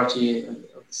majority of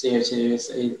the CO2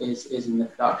 is in the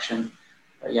production.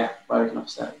 But yeah, where we can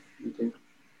offset, we do.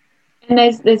 And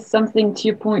there's something to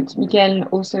your point, Miguel.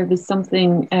 Also, there's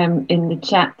something in the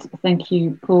chat. Thank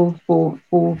you, Paul, for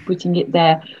putting it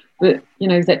there. But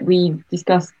that we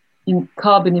discussed in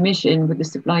carbon emission with the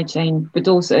supply chain, but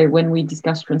also when we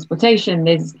discuss transportation,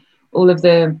 there's all of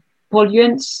the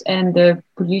pollutants and the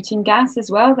polluting gas as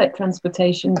well that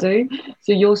transportation do.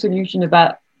 So your solution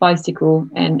about bicycle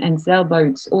and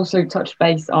sailboats also touch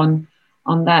base on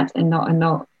that, and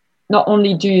not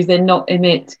only do they not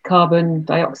emit carbon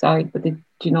dioxide, but they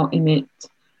do not emit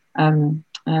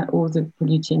all the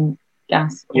polluting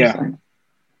gas also.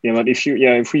 Yeah, but if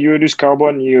you reduce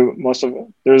carbon,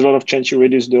 there's a lot of chance you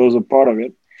reduce the other part of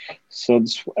it. So,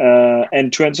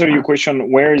 and to answer your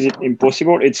question, where is it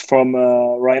impossible? It's from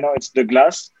right now. It's the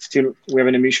glass. Still, we have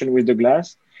an emission with the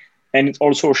glass, and it's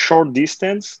also a short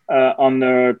distance on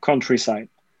the countryside.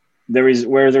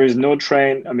 Where there is no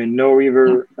train. I mean, no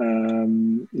river.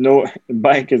 No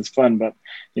bike is fun, but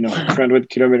 300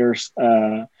 kilometers.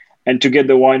 And to get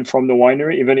the wine from the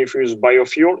winery, even if you use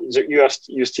biofuel,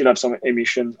 you still have some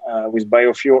emission with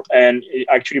biofuel. And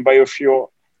actually,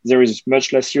 biofuel, there is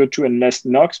much less CO2 and less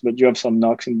NOx, but you have some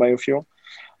NOx in biofuel.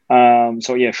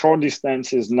 So yeah, short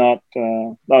distance is not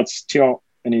that's still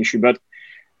an issue. But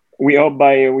we hope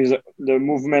with the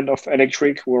movement of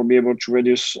electric, we'll be able to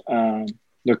reduce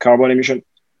the carbon emission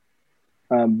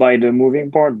by the moving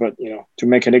part. But to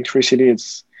make electricity,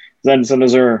 that's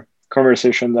another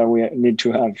conversation that we need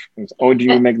to have. How do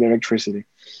you make the electricity?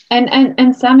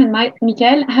 And Sam and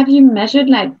Miguel, have you measured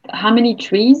like how many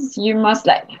trees you must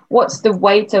what's the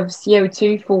weight of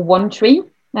CO2 for one tree,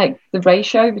 like the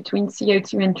ratio between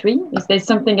CO2 and tree? Is there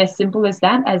something as simple as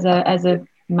that as a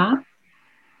map?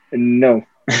 No.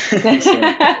 It's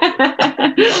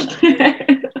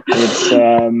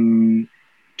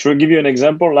to give you an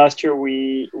example, last year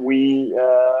we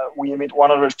emit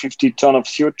 150 tons of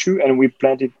CO2 and we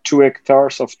planted 2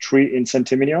 hectares of tree in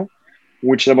Saint-Emilion,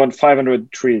 which is about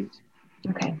 500 trees.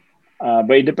 Okay. But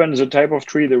it depends the type of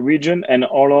tree, the region, and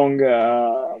how long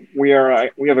we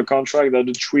have a contract that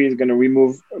the tree is going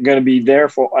to be there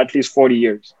for at least 40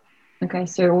 years. Okay,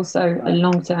 so also a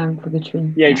long term for the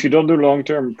tree. Yeah, if you don't do long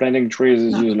term, planting trees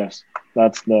is useless.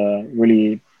 That's the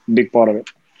really big part of it.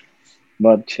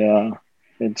 But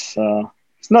it's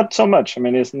not so much. I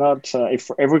mean, it's not.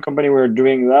 If every company were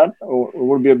doing that, it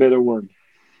would be a better world.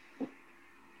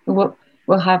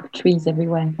 We'll have trees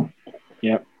everywhere.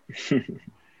 Yeah.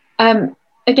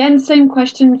 Again, same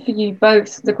question for you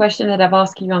both. The question that I've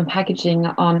asked you on packaging,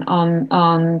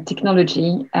 on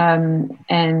technology,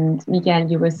 and Miguel,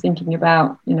 you were thinking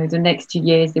about, the next 2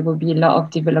 years there will be a lot of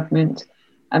development.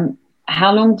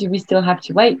 How long do we still have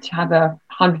to wait to have a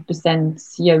 100%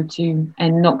 CO2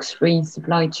 and NOx-free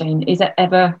supply chain? Is that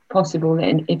ever possible,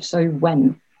 and if so,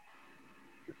 when?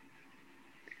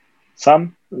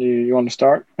 Sam, you want to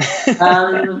start?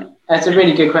 That's a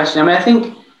really good question. I mean, I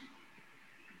think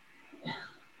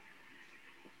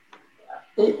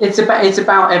it's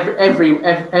about every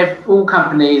all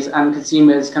companies and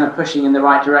consumers kind of pushing in the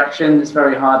right direction. It's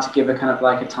very hard to give a kind of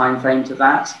like a time frame to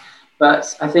that,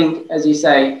 but I think, as you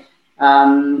say,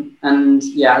 and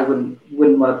yeah, I wouldn't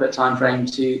want to put a time frame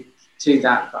to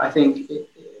that. But I think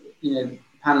the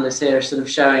panelists here are sort of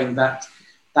showing that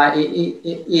it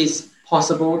is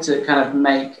possible to kind of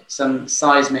make some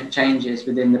seismic changes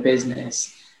within the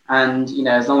business, and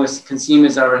as long as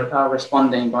consumers are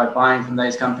responding by buying from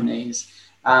those companies.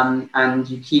 And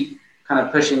you keep kind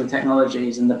of pushing the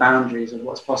technologies and the boundaries of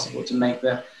what's possible to make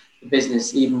the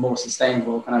business even more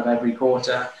sustainable kind of every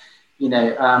quarter,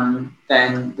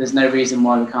 then there's no reason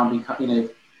why we can't be,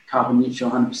 carbon neutral,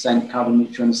 100% carbon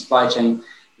neutral in the supply chain,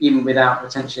 even without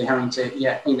potentially having to,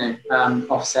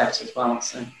 offset as well.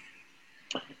 So.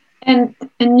 And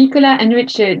Nicola and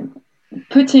Richard,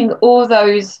 putting all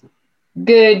those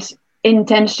good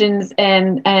intentions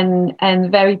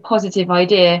and very positive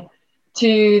idea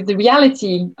to the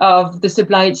reality of the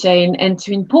supply chain and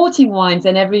to importing wines,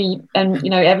 and every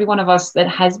one of us that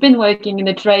has been working in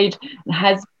the trade and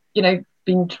has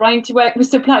been trying to work with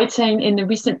supply chain in the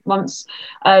recent months,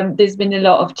 there's been a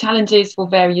lot of challenges for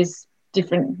various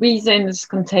different reasons,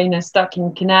 containers stuck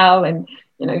in canal, and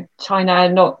China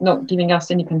not giving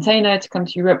us any container to come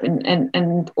to Europe,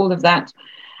 and all of that.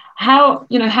 How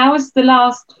has the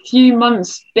last few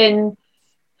months been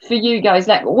for you guys?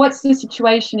 Like, what's the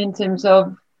situation in terms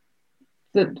of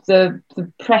the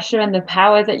pressure and the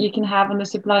power that you can have on the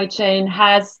supply chain?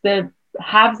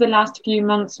 Have the last few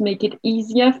months make it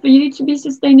easier for you to be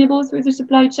sustainable through the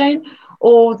supply chain,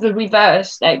 or the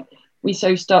reverse, like we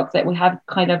so stocked that we have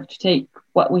kind of to take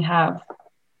what we have?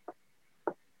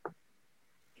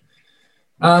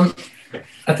 I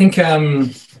think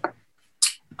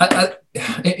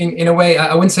in a way,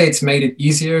 I wouldn't say it's made it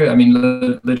easier. I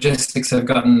mean, logistics have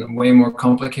gotten way more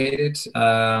complicated.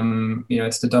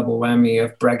 It's the double whammy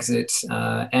of Brexit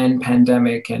and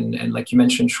pandemic, and like you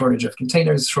mentioned, shortage of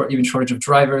containers, even shortage of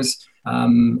drivers. I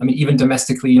mean, even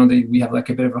domestically, we have like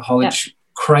a bit of a haulage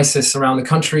crisis around the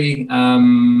country,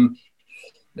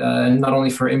 not only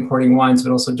for importing wines,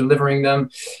 but also delivering them.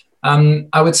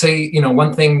 I would say,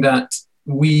 one thing that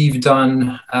we've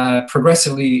done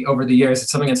progressively over the years,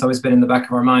 it's something that's always been in the back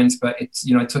of our minds, but it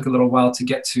took a little while to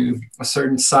get to a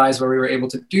certain size where we were able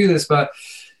to do this. But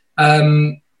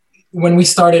when we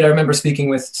started, I remember speaking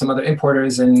with some other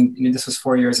importers, and this was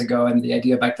 4 years ago, and the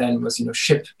idea back then was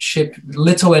ship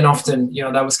little and often.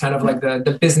 That was kind of like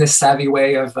the business savvy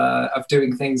way of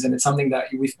doing things, and it's something that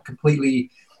we've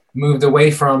completely moved away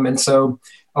from. And so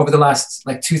over the last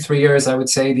 2-3 years, I would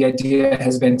say the idea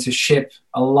has been to ship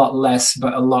a lot less,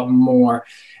 but a lot more.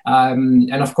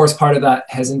 And of course, part of that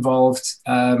has involved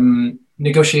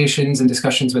negotiations and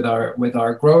discussions with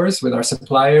our growers, with our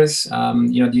suppliers,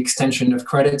 the extension of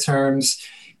credit terms,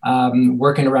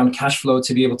 working around cash flow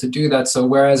to be able to do that. So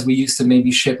whereas we used to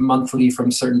maybe ship monthly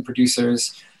from certain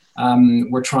producers,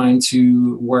 we're trying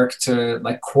to work to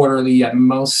quarterly at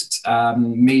most,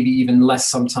 maybe even less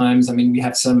sometimes. I mean,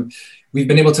 we've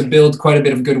been able to build quite a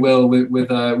bit of goodwill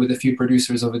with a few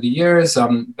producers over the years,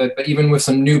 but even with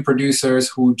some new producers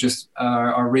who just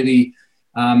are really,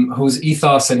 whose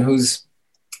ethos and whose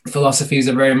philosophies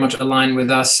are very much aligned with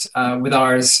us, with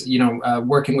ours,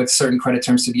 working with certain credit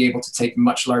terms to be able to take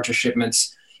much larger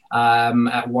shipments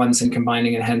at once and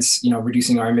combining, and hence,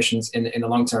 reducing our emissions in the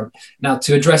long term. Now,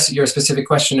 to address your specific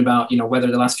question about, whether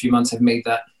the last few months have made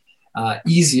that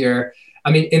easier, I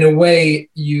mean, in a way,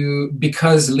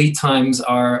 because lead times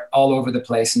are all over the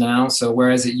place now. So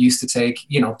whereas it used to take,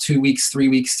 2 weeks, 3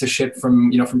 weeks to ship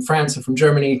from France or from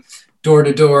Germany, door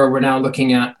to door, we're now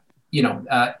looking at,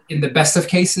 in the best of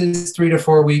cases, 3 to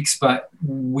 4 weeks, but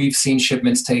we've seen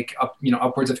shipments take up,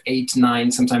 upwards of 8, 9,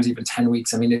 sometimes even 10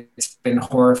 weeks. I mean, it's been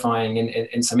horrifying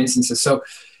in some instances. So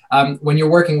when you're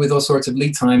working with those sorts of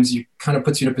lead times, you kind of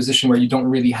puts you in a position where you don't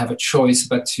really have a choice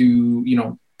but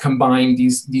to, combine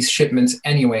these shipments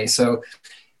anyway. So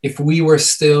if we were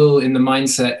still in the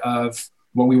mindset of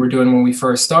what we were doing when we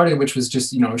first started, which was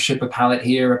just, ship a pallet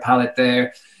here, a pallet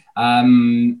there,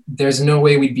 there's no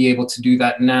way we'd be able to do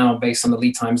that now based on the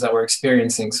lead times that we're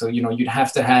experiencing. So, you'd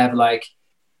have to have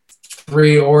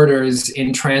 3 orders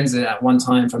in transit at one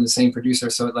time from the same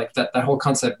producer. So that whole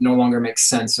concept no longer makes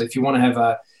sense. So if you want to have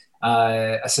a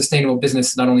sustainable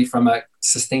business, not only from a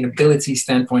sustainability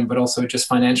standpoint, but also just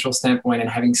financial standpoint, and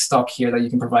having stock here that you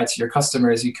can provide to your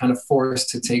customers, you kind of forced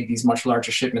to take these much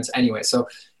larger shipments anyway. So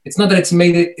it's not that it's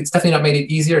definitely not made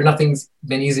it easier. Nothing's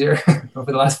been easier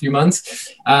over the last few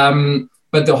months.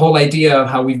 But the whole idea of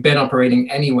how we've been operating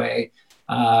anyway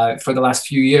for the last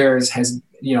few years has,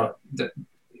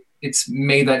 it's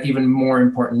made that even more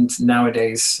important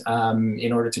nowadays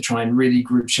in order to try and really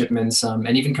group shipments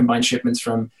and even combine shipments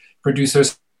from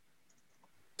producers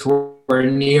who are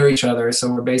near each other. So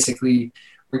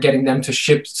we're getting them to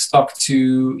ship stock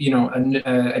to,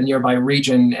 a nearby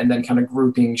region, and then kind of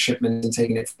grouping shipments and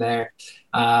taking it from there.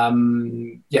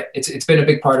 It's been a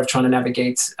big part of trying to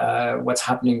navigate what's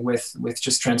happening with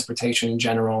just transportation in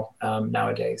general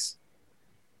nowadays.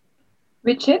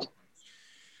 Richard?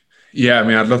 Yeah, I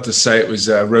mean, I'd love to say it was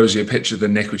a rosier picture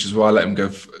than Nick, which is why I let him go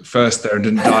first there and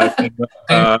didn't dive in.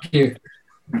 Thank you.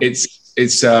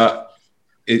 It's the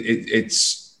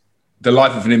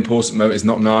life of an import motor is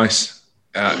not nice.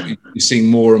 You're seeing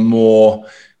more and more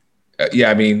yeah,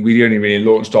 I mean, we only really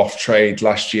launched off trade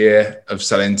last year of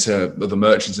selling to other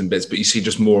merchants and bits, but you see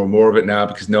just more and more of it now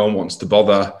because no one wants to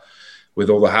bother with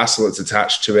all the hassle that's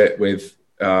attached to it with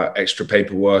extra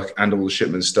paperwork and all the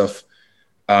shipment stuff.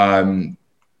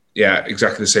 Yeah,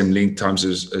 exactly the same lead times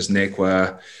as Nick,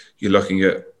 where you're looking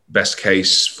at best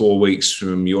case 4 weeks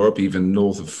from Europe, even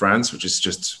north of France, which is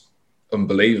just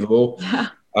unbelievable. Yeah.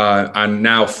 And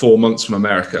now 4 months from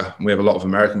America. And we have a lot of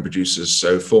American producers,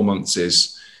 so 4 months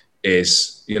is third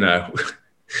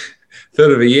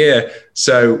of a year.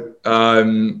 So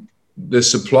the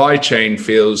supply chain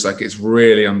feels like it's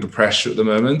really under pressure at the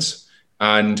moment.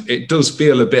 And it does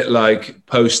feel a bit like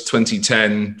post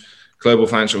 2010 global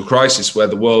financial crisis, where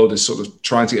the world is sort of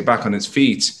trying to get back on its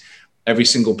feet. Every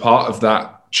single part of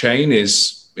that chain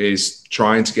is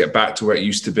trying to get back to where it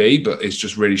used to be, but it's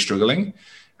just really struggling.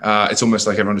 It's almost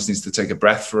like everyone just needs to take a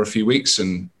breath for a few weeks.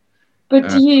 But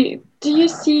do you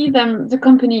see the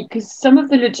company, because some of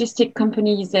the logistic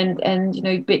companies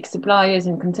and big suppliers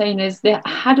and containers, they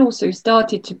had also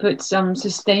started to put some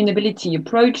sustainability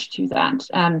approach to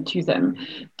that to them.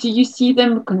 Do you see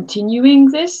them continuing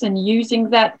this and using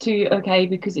that to, okay,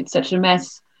 because it's such a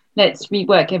mess, let's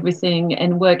rework everything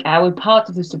and work our part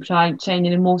of the supply chain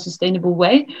in a more sustainable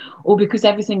way? Or because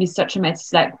everything is such a mess,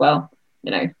 it's like, well,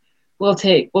 we'll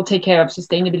take care of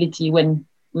sustainability when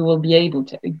we will be able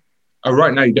to. Oh,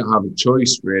 right now you don't have a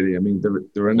choice, really. I mean,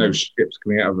 there are no ships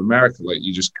coming out of America. Like,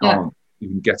 you just can't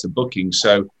even get a booking.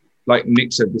 So, like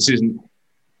Nick said, this isn't.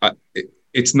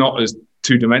 It's not as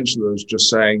two-dimensional as just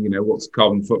saying, what's the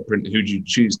carbon footprint? Who do you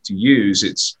choose to use?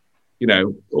 It's,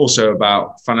 also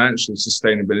about financial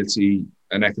sustainability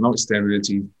and economic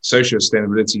sustainability, social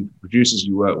sustainability for producers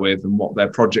you work with, and what their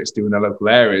projects do in their local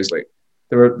areas. Like,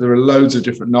 there are loads of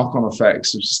different knock-on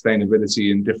effects of sustainability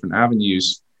in different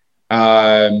avenues.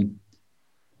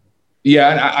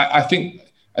 Yeah, and I think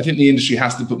the industry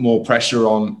has to put more pressure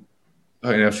on.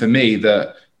 For me,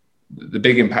 the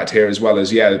big impact here, as well as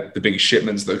the big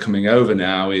shipments that are coming over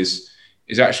now, is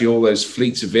actually all those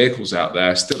fleets of vehicles out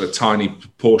there. Still a tiny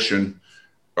proportion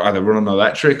either run on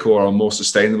electric or are more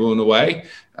sustainable in a way.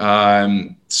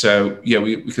 So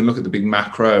we can look at the big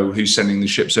macro, who's sending the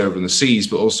ships over in the seas,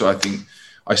 but also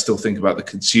I still think about the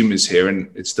consumers here, and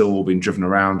it's still all being driven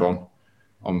around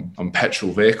on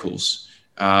petrol vehicles.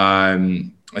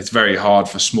 It's very hard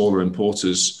for smaller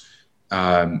importers,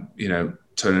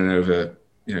 turning over,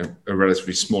 a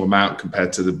relatively small amount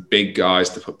compared to the big guys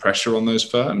to put pressure on those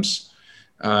firms.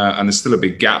 And there's still a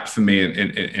big gap for me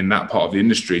in that part of the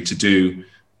industry to do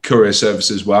courier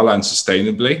services well and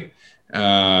sustainably.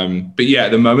 But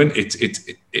at the moment,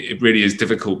 it really is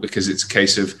difficult, because it's a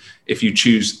case of, if you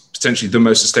choose potentially the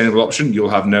most sustainable option, you'll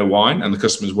have no wine and the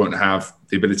customers won't have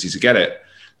the ability to get it.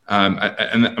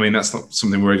 And I mean, that's not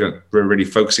something we're really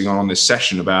focusing on this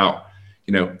session about,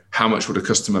 how much would a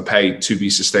customer pay to be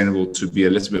sustainable, to be a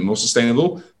little bit more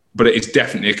sustainable. But it's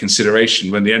definitely a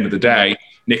consideration when, at the end of the day,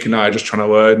 Nick and I are just trying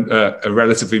to earn a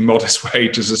relatively modest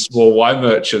wage as a small wine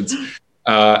merchant.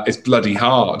 It's bloody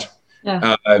hard.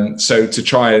 Yeah. So to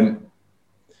try and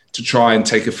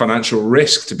take a financial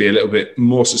risk to be a little bit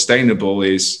more sustainable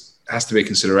has to be a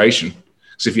consideration.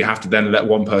 Because if you have to then let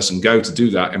one person go to do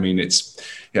that, I mean,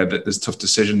 there's tough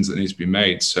decisions that need to be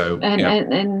made. So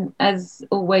and as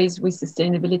always with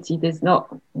sustainability, there's not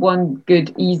one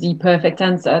good, easy, perfect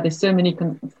answer. There's so many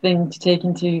things to take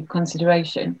into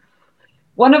consideration.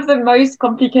 One of the most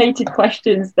complicated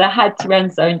questions that I had to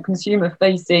answer in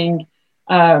consumer-facing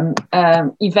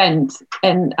event,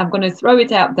 and I'm going to throw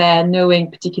it out there,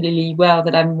 knowing particularly well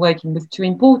that I'm working with two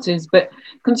importers, but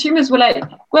consumers were like,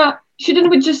 well,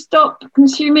 shouldn't we just stop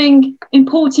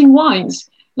importing wines?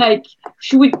 Like,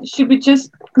 should we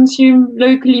just consume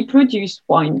locally produced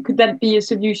wine? Could that be a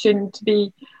solution to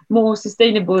be more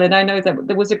sustainable? And I know that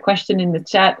there was a question in the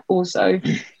chat also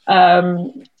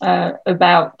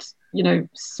about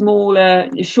smaller,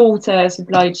 shorter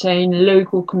supply chain,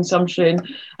 local consumption.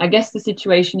 I guess the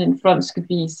situation in France could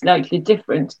be slightly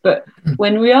different, but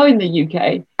when we are in the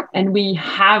UK and we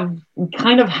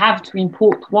kind of have to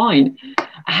import wine,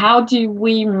 how do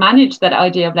we manage that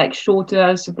idea of like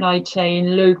shorter supply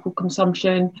chain, local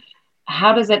consumption?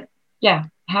 How does that,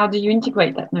 how do you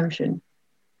integrate that notion?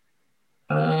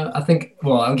 I think,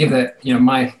 I'll give that,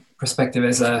 my perspective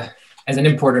as an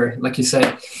importer, like you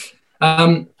said.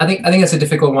 I think that's a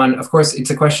difficult one. Of course,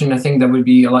 it's a question I think that would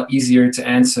be a lot easier to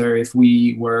answer if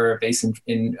we were based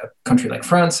in a country like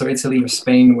France or Italy or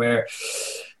Spain, where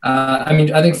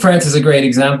I think France is a great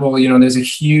example. There's a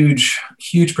huge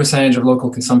percentage of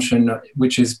local consumption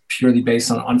which is purely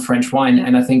based on French wine,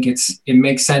 and I think it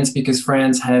makes sense because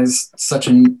France has such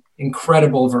an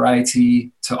incredible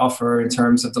variety to offer in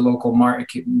terms of the local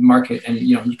market. And,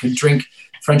 you know, you could drink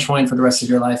French wine for the rest of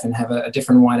your life and have a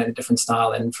different wine and a different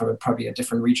style and from probably a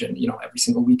different region, you know, every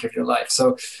single week of your life.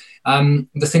 So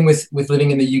the thing with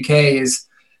living in the UK is,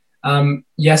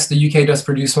 yes, the UK does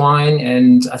produce wine,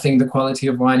 and I think the quality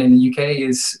of wine in the UK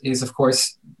is of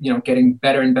course, you know, getting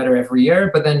better and better every year.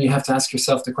 But then you have to ask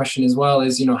yourself the question as well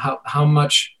is, you know, how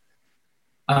much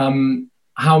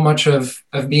of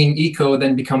being eco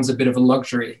then becomes a bit of a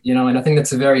luxury, you know? And I think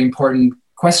that's a very important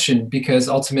question, because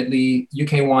ultimately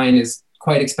UK wine is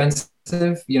quite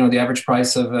expensive. You know, the average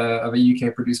price of a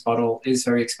UK produced bottle is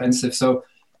very expensive. So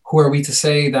who are we to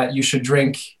say that you should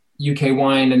drink UK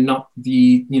wine and not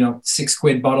the, you know,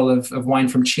 £6 bottle of wine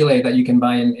from Chile that you can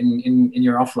buy in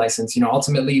your off license? You know,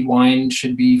 ultimately wine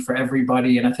should be for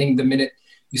everybody. And I think the minute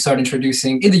you start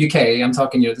introducing, in the UK, I'm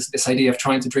talking, you know, this idea of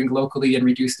trying to drink locally and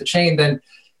reduce the chain, then,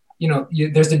 you know,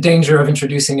 there's the danger of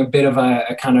introducing a bit of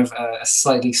a kind of a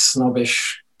slightly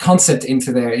snobbish concept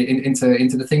into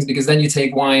the things, because then you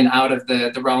take wine out of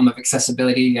the realm of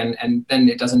accessibility, and then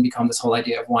it doesn't become this whole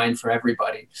idea of wine for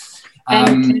everybody.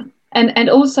 And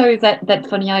also that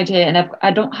funny idea, and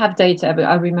I don't have data, but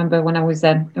I remember when I was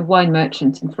a wine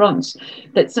merchant in France,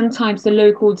 that sometimes the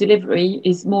local delivery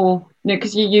is more, you know,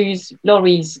 because you use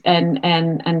lorries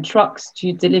and trucks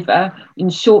to deliver in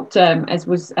short term, as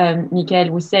was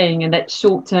Miguel was saying, and that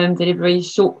short term delivery,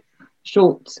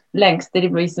 short length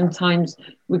delivery sometimes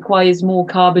requires more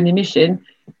carbon emission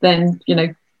than, you know,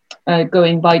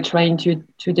 going by train to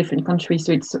a different country.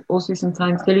 So it's also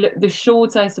sometimes the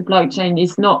shorter supply chain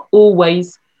is not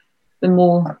always the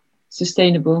more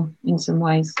sustainable in some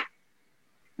ways.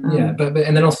 Yeah, but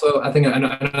and then also I think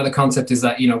another concept is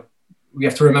that, you know, we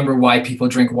have to remember why people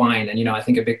drink wine. And, you know, I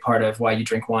think a big part of why you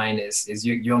drink wine is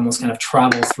you almost kind of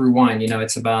travel through wine. You know,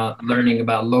 it's about learning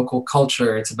about local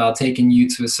culture. It's about taking you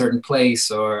to a certain place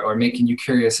or making you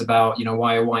curious about, you know,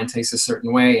 why a wine tastes a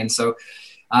certain way. And so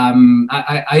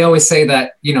I always say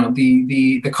that, you know,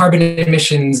 the carbon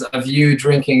emissions of you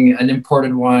drinking an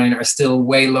imported wine are still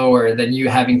way lower than you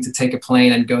having to take a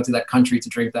plane and go to that country to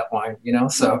drink that wine, you know?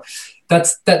 So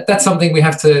that's something we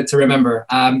have to remember.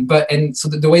 So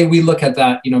the way we look at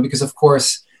that, you know, because of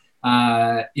course,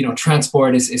 you know,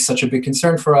 transport is such a big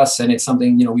concern for us, and it's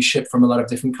something, you know, we ship from a lot of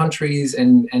different countries,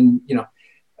 and you know,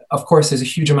 of course, there's a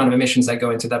huge amount of emissions that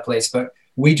go into that place, but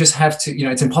we just have to, you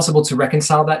know, it's impossible to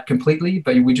reconcile that completely,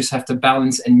 but we just have to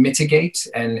balance and mitigate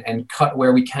and cut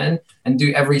where we can and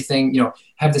do everything, you know,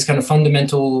 have this kind of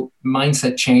fundamental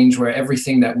mindset change where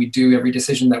everything that we do, every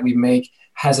decision that we make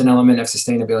has an element of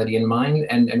sustainability in mind,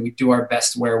 and we do our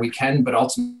best where we can, but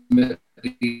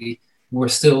ultimately we're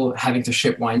still having to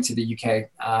ship wine to the UK.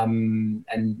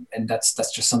 And that's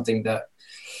just something that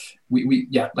we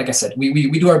like I said,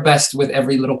 we do our best with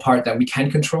every little part that we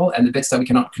can control, and the bits that we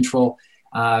cannot control,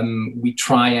 we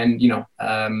try and, you know,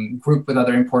 group with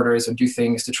other importers or do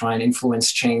things to try and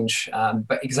influence change.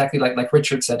 But exactly like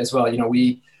Richard said as well, you know,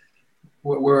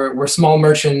 we're small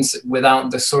merchants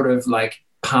without the sort of like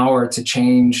power to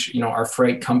change, you know, our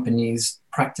freight companies'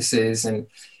 practices. And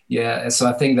yeah, so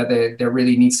I think that there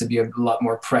really needs to be a lot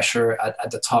more pressure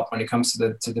at the top when it comes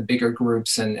to the bigger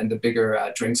groups and the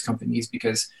bigger drinks companies,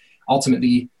 because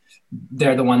ultimately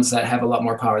they're the ones that have a lot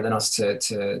more power than us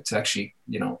to actually,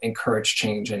 you know, encourage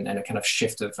change and a kind of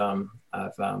shift of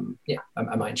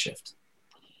a mind shift.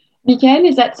 Miguel,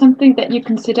 is that something that you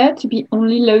consider to be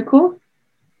only local,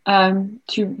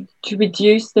 to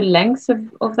reduce the length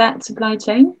of that supply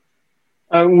chain?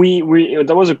 We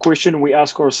that was a question we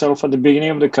asked ourselves at the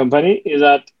beginning of the company, is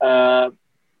that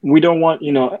we don't want,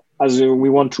 you know, as we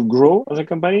want to grow as a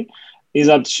company, is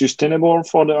that sustainable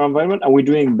for the environment? Are we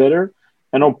doing better?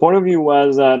 And our point of view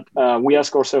was that we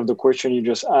ask ourselves the question you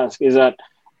just asked, is that,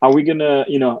 are we gonna,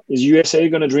 you know, is USA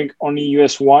gonna drink only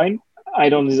US wine?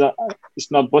 It's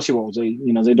not possible.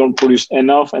 They don't produce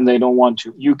enough and they don't want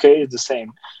to. UK is the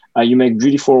same. You make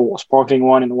beautiful sparkling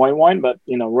wine and white wine, but,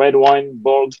 you know, red wine,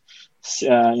 bold,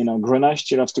 you know, Grenache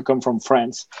still has to come from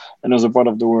France, another part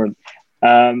of the world.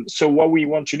 So what we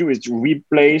want to do is to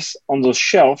replace on the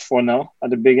shelf for now at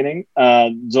the beginning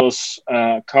those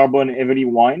carbon heavy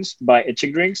wines by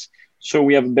ethic drinks, so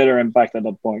we have a better impact at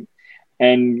that point.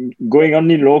 And going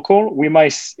only local,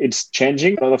 it's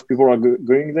changing. A lot of people are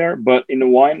going there, but in the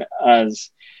wine, as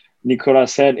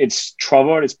Nicolas said, it's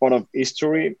travel. It's part of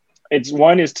history.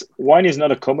 Wine is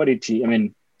not a commodity. I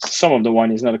mean, some of the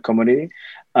wine is not a commodity.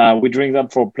 We drink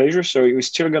that for pleasure, so we're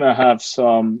still gonna have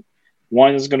some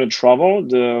wine is going to travel.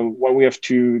 What we have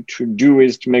to do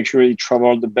is to make sure it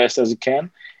travels the best as it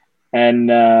can. And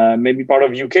maybe part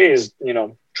of UK is, you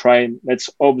know, try. Let's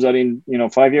hope that in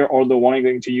 5 years, all the wine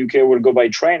going to UK will go by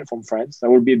train from France.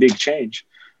 That would be a big change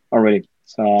already.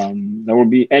 So that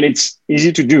would be, and it's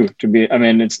easy to do.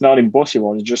 It's not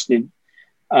impossible. You just need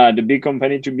the big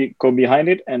company to go behind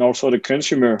it, and also the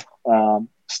consumer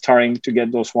starting to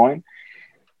get those wine.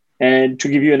 And to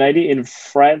give you an idea, in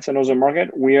France and other market,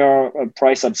 we are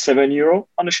priced at €7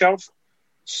 on the shelf.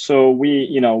 So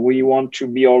we want to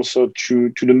be also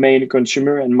to the main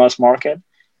consumer and mass market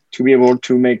to be able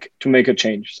to make a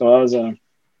change. So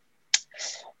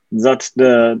that's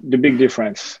the big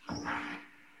difference.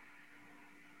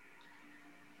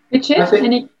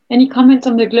 Richard, any comments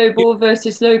on the global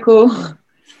versus local?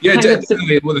 Yeah,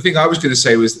 definitely. Well, the thing I was going to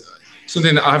say was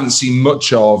something that I haven't seen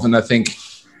much of, and I think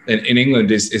in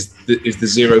England is the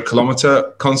 0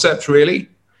 kilometer concept, really.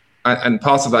 And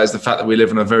part of that is the fact that we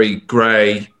live on a very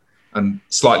grey and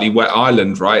slightly wet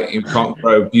island, right? You can't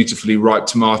grow beautifully ripe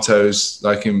tomatoes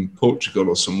like in Portugal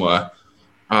or somewhere,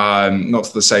 not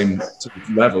to the same sort of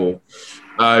level.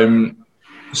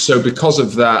 So because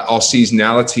of that, our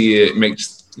seasonality, it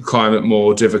makes the climate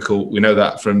more difficult. We know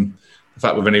that from the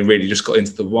fact we've only really just got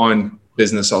into the wine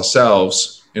business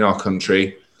ourselves in our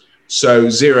country. So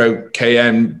 0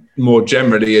 km more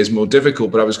generally is more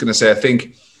difficult. But I was going to say, I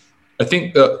think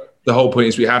that the whole point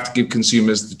is we have to give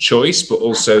consumers the choice, but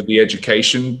also the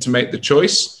education to make the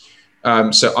choice.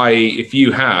 So i.e., if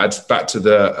you had, back to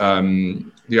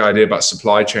the idea about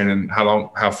supply chain and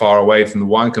how far away from the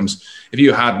wine comes, if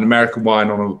you had an American wine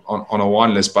on a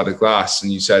wine list by the glass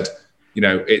and you said,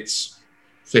 it's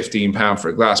 £15 for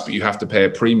a glass, but you have to pay a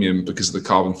premium because of the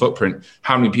carbon footprint,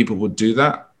 how many people would do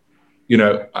that?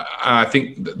 I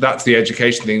think that's the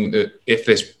education thing, that if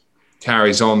this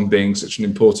carries on being such an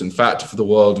important factor for the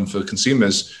world and for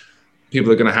consumers,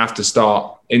 people are going to have to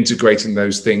start integrating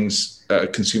those things at a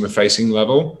consumer-facing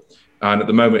level. And at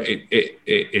the moment,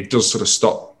 it does sort of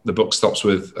stop. The buck stops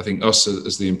with, I think, us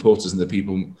as the importers and the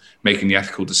people making the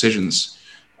ethical decisions.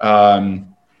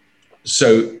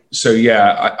 So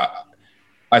yeah,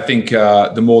 I think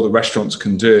the more the restaurants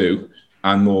can do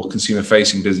and more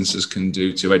consumer-facing businesses can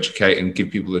do to educate and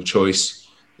give people a choice,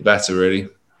 the better, really.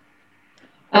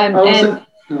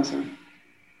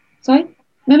 Sorry?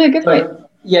 No, go for it.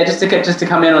 Yeah, just to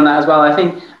come in on that as well. I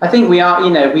think we are,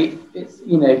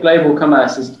 global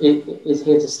commerce is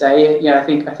here to stay. I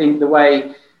think the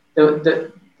way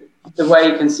the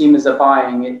way consumers are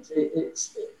buying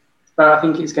but I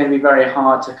think it's going to be very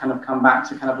hard to kind of come back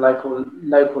to kind of local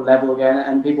level again,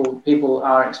 and people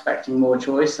are expecting more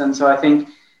choice, and so I think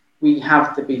we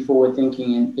have to be forward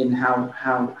thinking in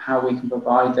how we can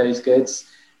provide those goods,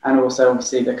 and also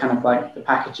obviously the kind of like the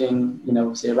packaging,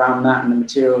 obviously around that, and the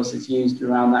materials that's used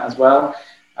around that as well.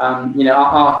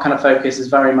 Our kind of focus is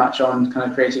very much on kind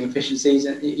of creating efficiencies,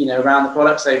 around the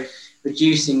product, so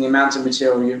reducing the amount of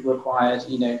material required,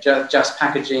 just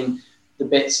packaging the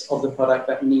bits of the product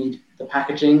that need the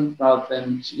packaging rather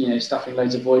than stuffing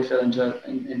loads of void fill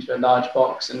into a large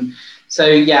box. And so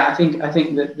I think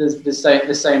that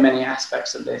there's so many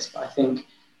aspects of this, but I think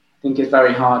it's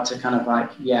very hard to kind of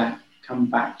like come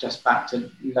back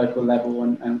to local level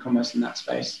and commerce in that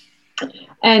space.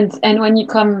 And when you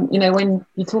come, when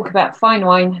you talk about fine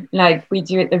wine, like we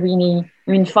do at the Arini,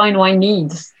 fine wine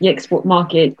needs the export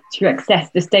market to access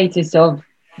the status of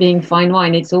being fine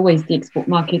wine. It's always the export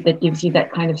market that gives you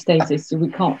that kind of status. So we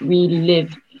can't really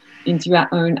live into our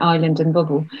own island and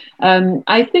bubble.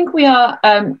 I think we are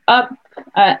up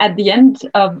at the end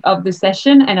of the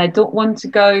session, and I don't want to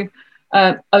go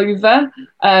over.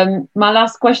 My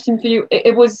last question for you,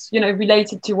 it was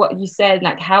related to what you said,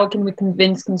 like how can we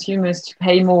convince consumers to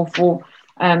pay more for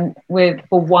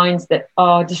wines that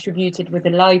are distributed with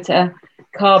a lighter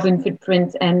carbon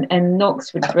footprint and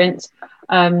NOx footprint.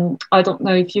 I don't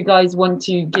know if you guys want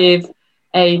to give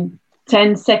a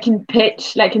 10-second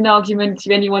pitch, like an argument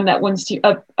to anyone that wants to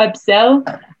upsell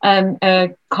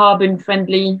a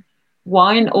carbon-friendly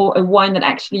wine, or a wine that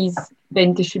actually has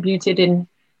been distributed in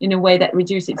a way that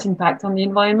reduces its impact on the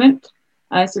environment,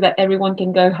 so that everyone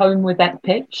can go home with that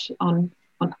pitch on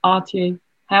how to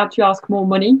ask more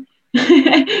money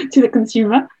to the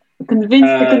consumer, convince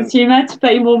the consumer to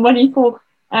pay more money for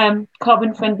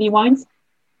carbon-friendly wines.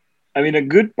 A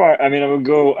good part, I will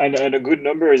go, and a good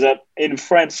number is that in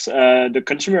France, the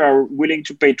consumer are willing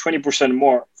to pay 20%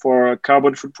 more for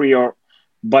carbon-free or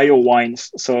bio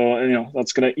wines. So,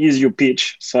 that's going to ease your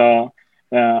pitch. So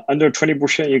under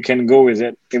 20%, you can go with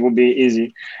it. It will be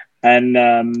easy. And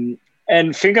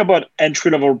think about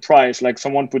entry-level price, like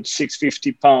someone put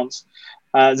 £650.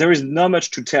 There is not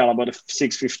much to tell about a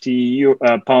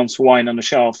 £650 pounds wine on the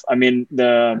shelf.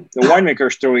 The winemaker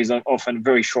stories are often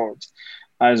very short,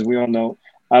 as we all know.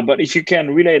 But if you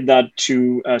can relate that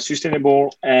to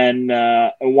sustainable and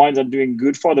a wine that's doing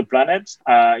good for the planet,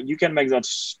 you can make that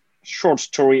short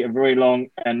story a very long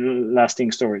and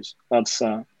lasting stories. That's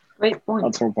great point.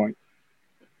 That's our point.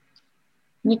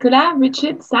 Nicolas,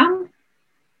 Richard, Sam?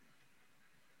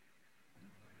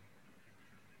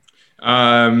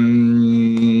 I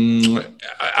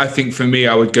think for me,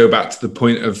 I would go back to the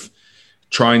point of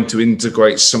trying to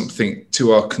integrate something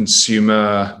to our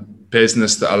consumer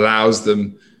business that allows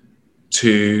them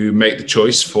to make the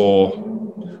choice for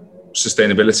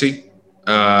sustainability.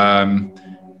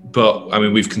 But I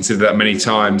mean, we've considered that many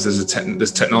times.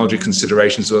 There's technology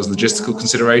considerations as well as logistical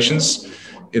considerations.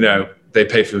 You know, they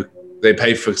pay for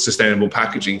sustainable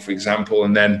packaging, for example,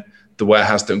 and then the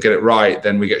warehouse don't get it right,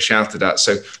 then we get shouted at.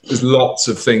 So there's lots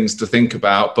of things to think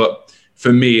about. But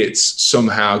for me, it's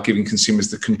somehow giving consumers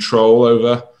the control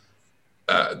over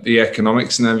the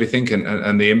economics and everything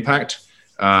and the impact,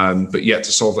 but yet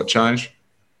to solve that challenge.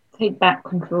 Take back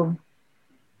control.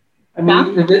 I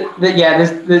mean,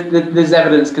 there's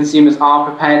evidence consumers are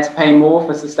prepared to pay more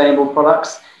for sustainable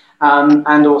products,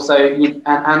 and also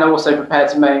prepared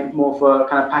to pay more for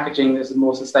kind of packaging that's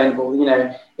more sustainable. You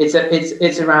know,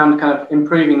 it's around kind of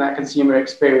improving that consumer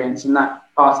experience, and that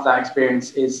part of that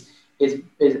experience is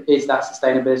that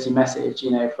sustainability message.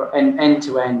 You know, for end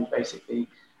to end, basically.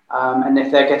 And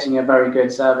if they're getting a very good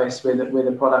service with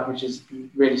a product which is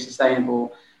really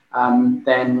sustainable,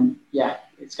 then yeah,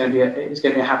 it's going to be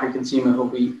a happy consumer who'll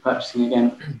be purchasing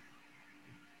again.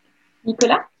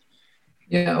 Nicolas?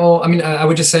 Yeah, well, I mean, I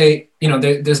would just say, you know,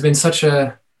 there's been such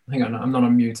a, hang on, I'm not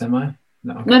on mute, am I?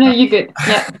 No, okay. No, you're good.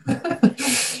 Yeah.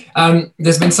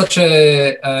 There's been such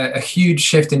a huge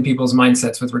shift in people's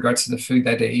mindsets with regards to the food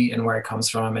that they eat and where it comes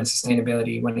from, and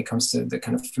sustainability when it comes to the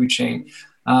kind of food chain.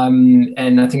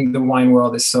 And I think the wine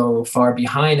world is so far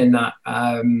behind in that,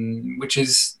 which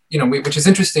is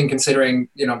interesting considering,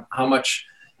 you know, how much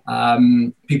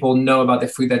people know about the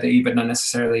food that they eat, but not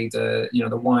necessarily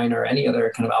the wine or any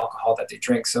other kind of alcohol that they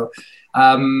drink. So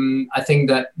I think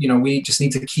that, you know, we just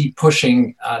need to keep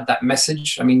pushing that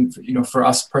message. I mean, you know, for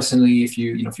us personally, if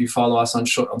you follow us on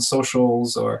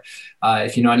socials, or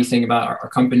if you know anything about our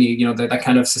company, you know, that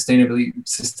kind of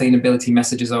sustainability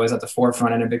message is always at the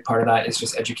forefront, and a big part of that is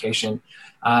just education.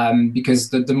 Because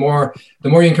the more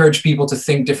you encourage people to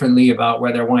think differently about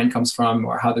where their wine comes from,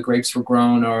 or how the grapes were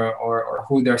grown, or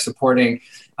who they're supporting,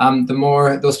 the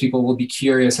more those people will be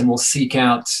curious and will seek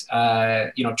out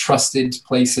trusted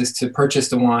places to purchase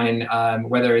the wine,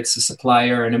 whether it's a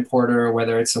supplier, an importer, or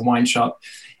whether it's a wine shop.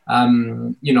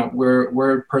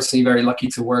 We're personally very lucky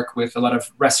to work with a lot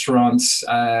of restaurants,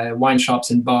 wine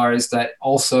shops, and bars that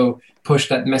also push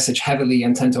that message heavily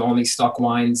and tend to only stock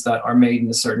wines that are made in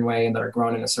a certain way and that are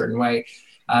grown in a certain way.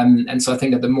 And so I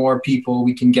think that the more people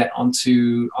we can get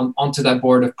onto that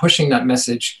board of pushing that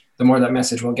message, the more that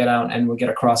message will get out and will get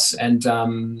across. And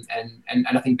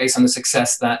I think based on the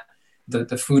success that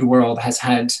the food world has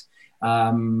had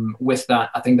with that,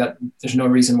 I think that there's no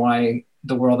reason why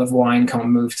the world of wine can't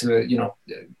move to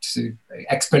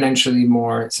exponentially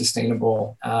more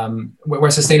sustainable, where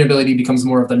sustainability becomes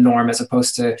more of the norm as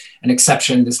opposed to an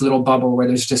exception, this little bubble where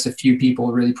there's just a few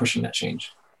people really pushing that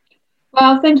change.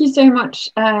 Well, thank you so much,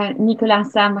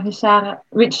 Nicolas, Sam,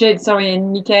 Richard,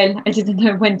 and Michael. I didn't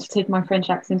know when to take my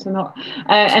French accent or not.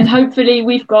 And hopefully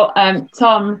we've got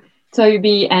Tom,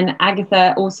 Toby and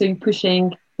Agatha also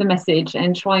pushing the message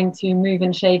and trying to move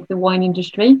and shake the wine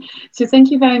industry. So thank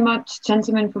you very much,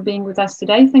 gentlemen, for being with us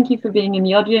today. Thank you for being in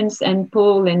the audience, and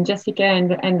Paul and Jessica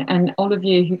and all of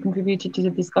you who contributed to the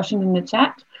discussion in the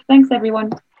chat. Thanks,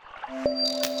 everyone.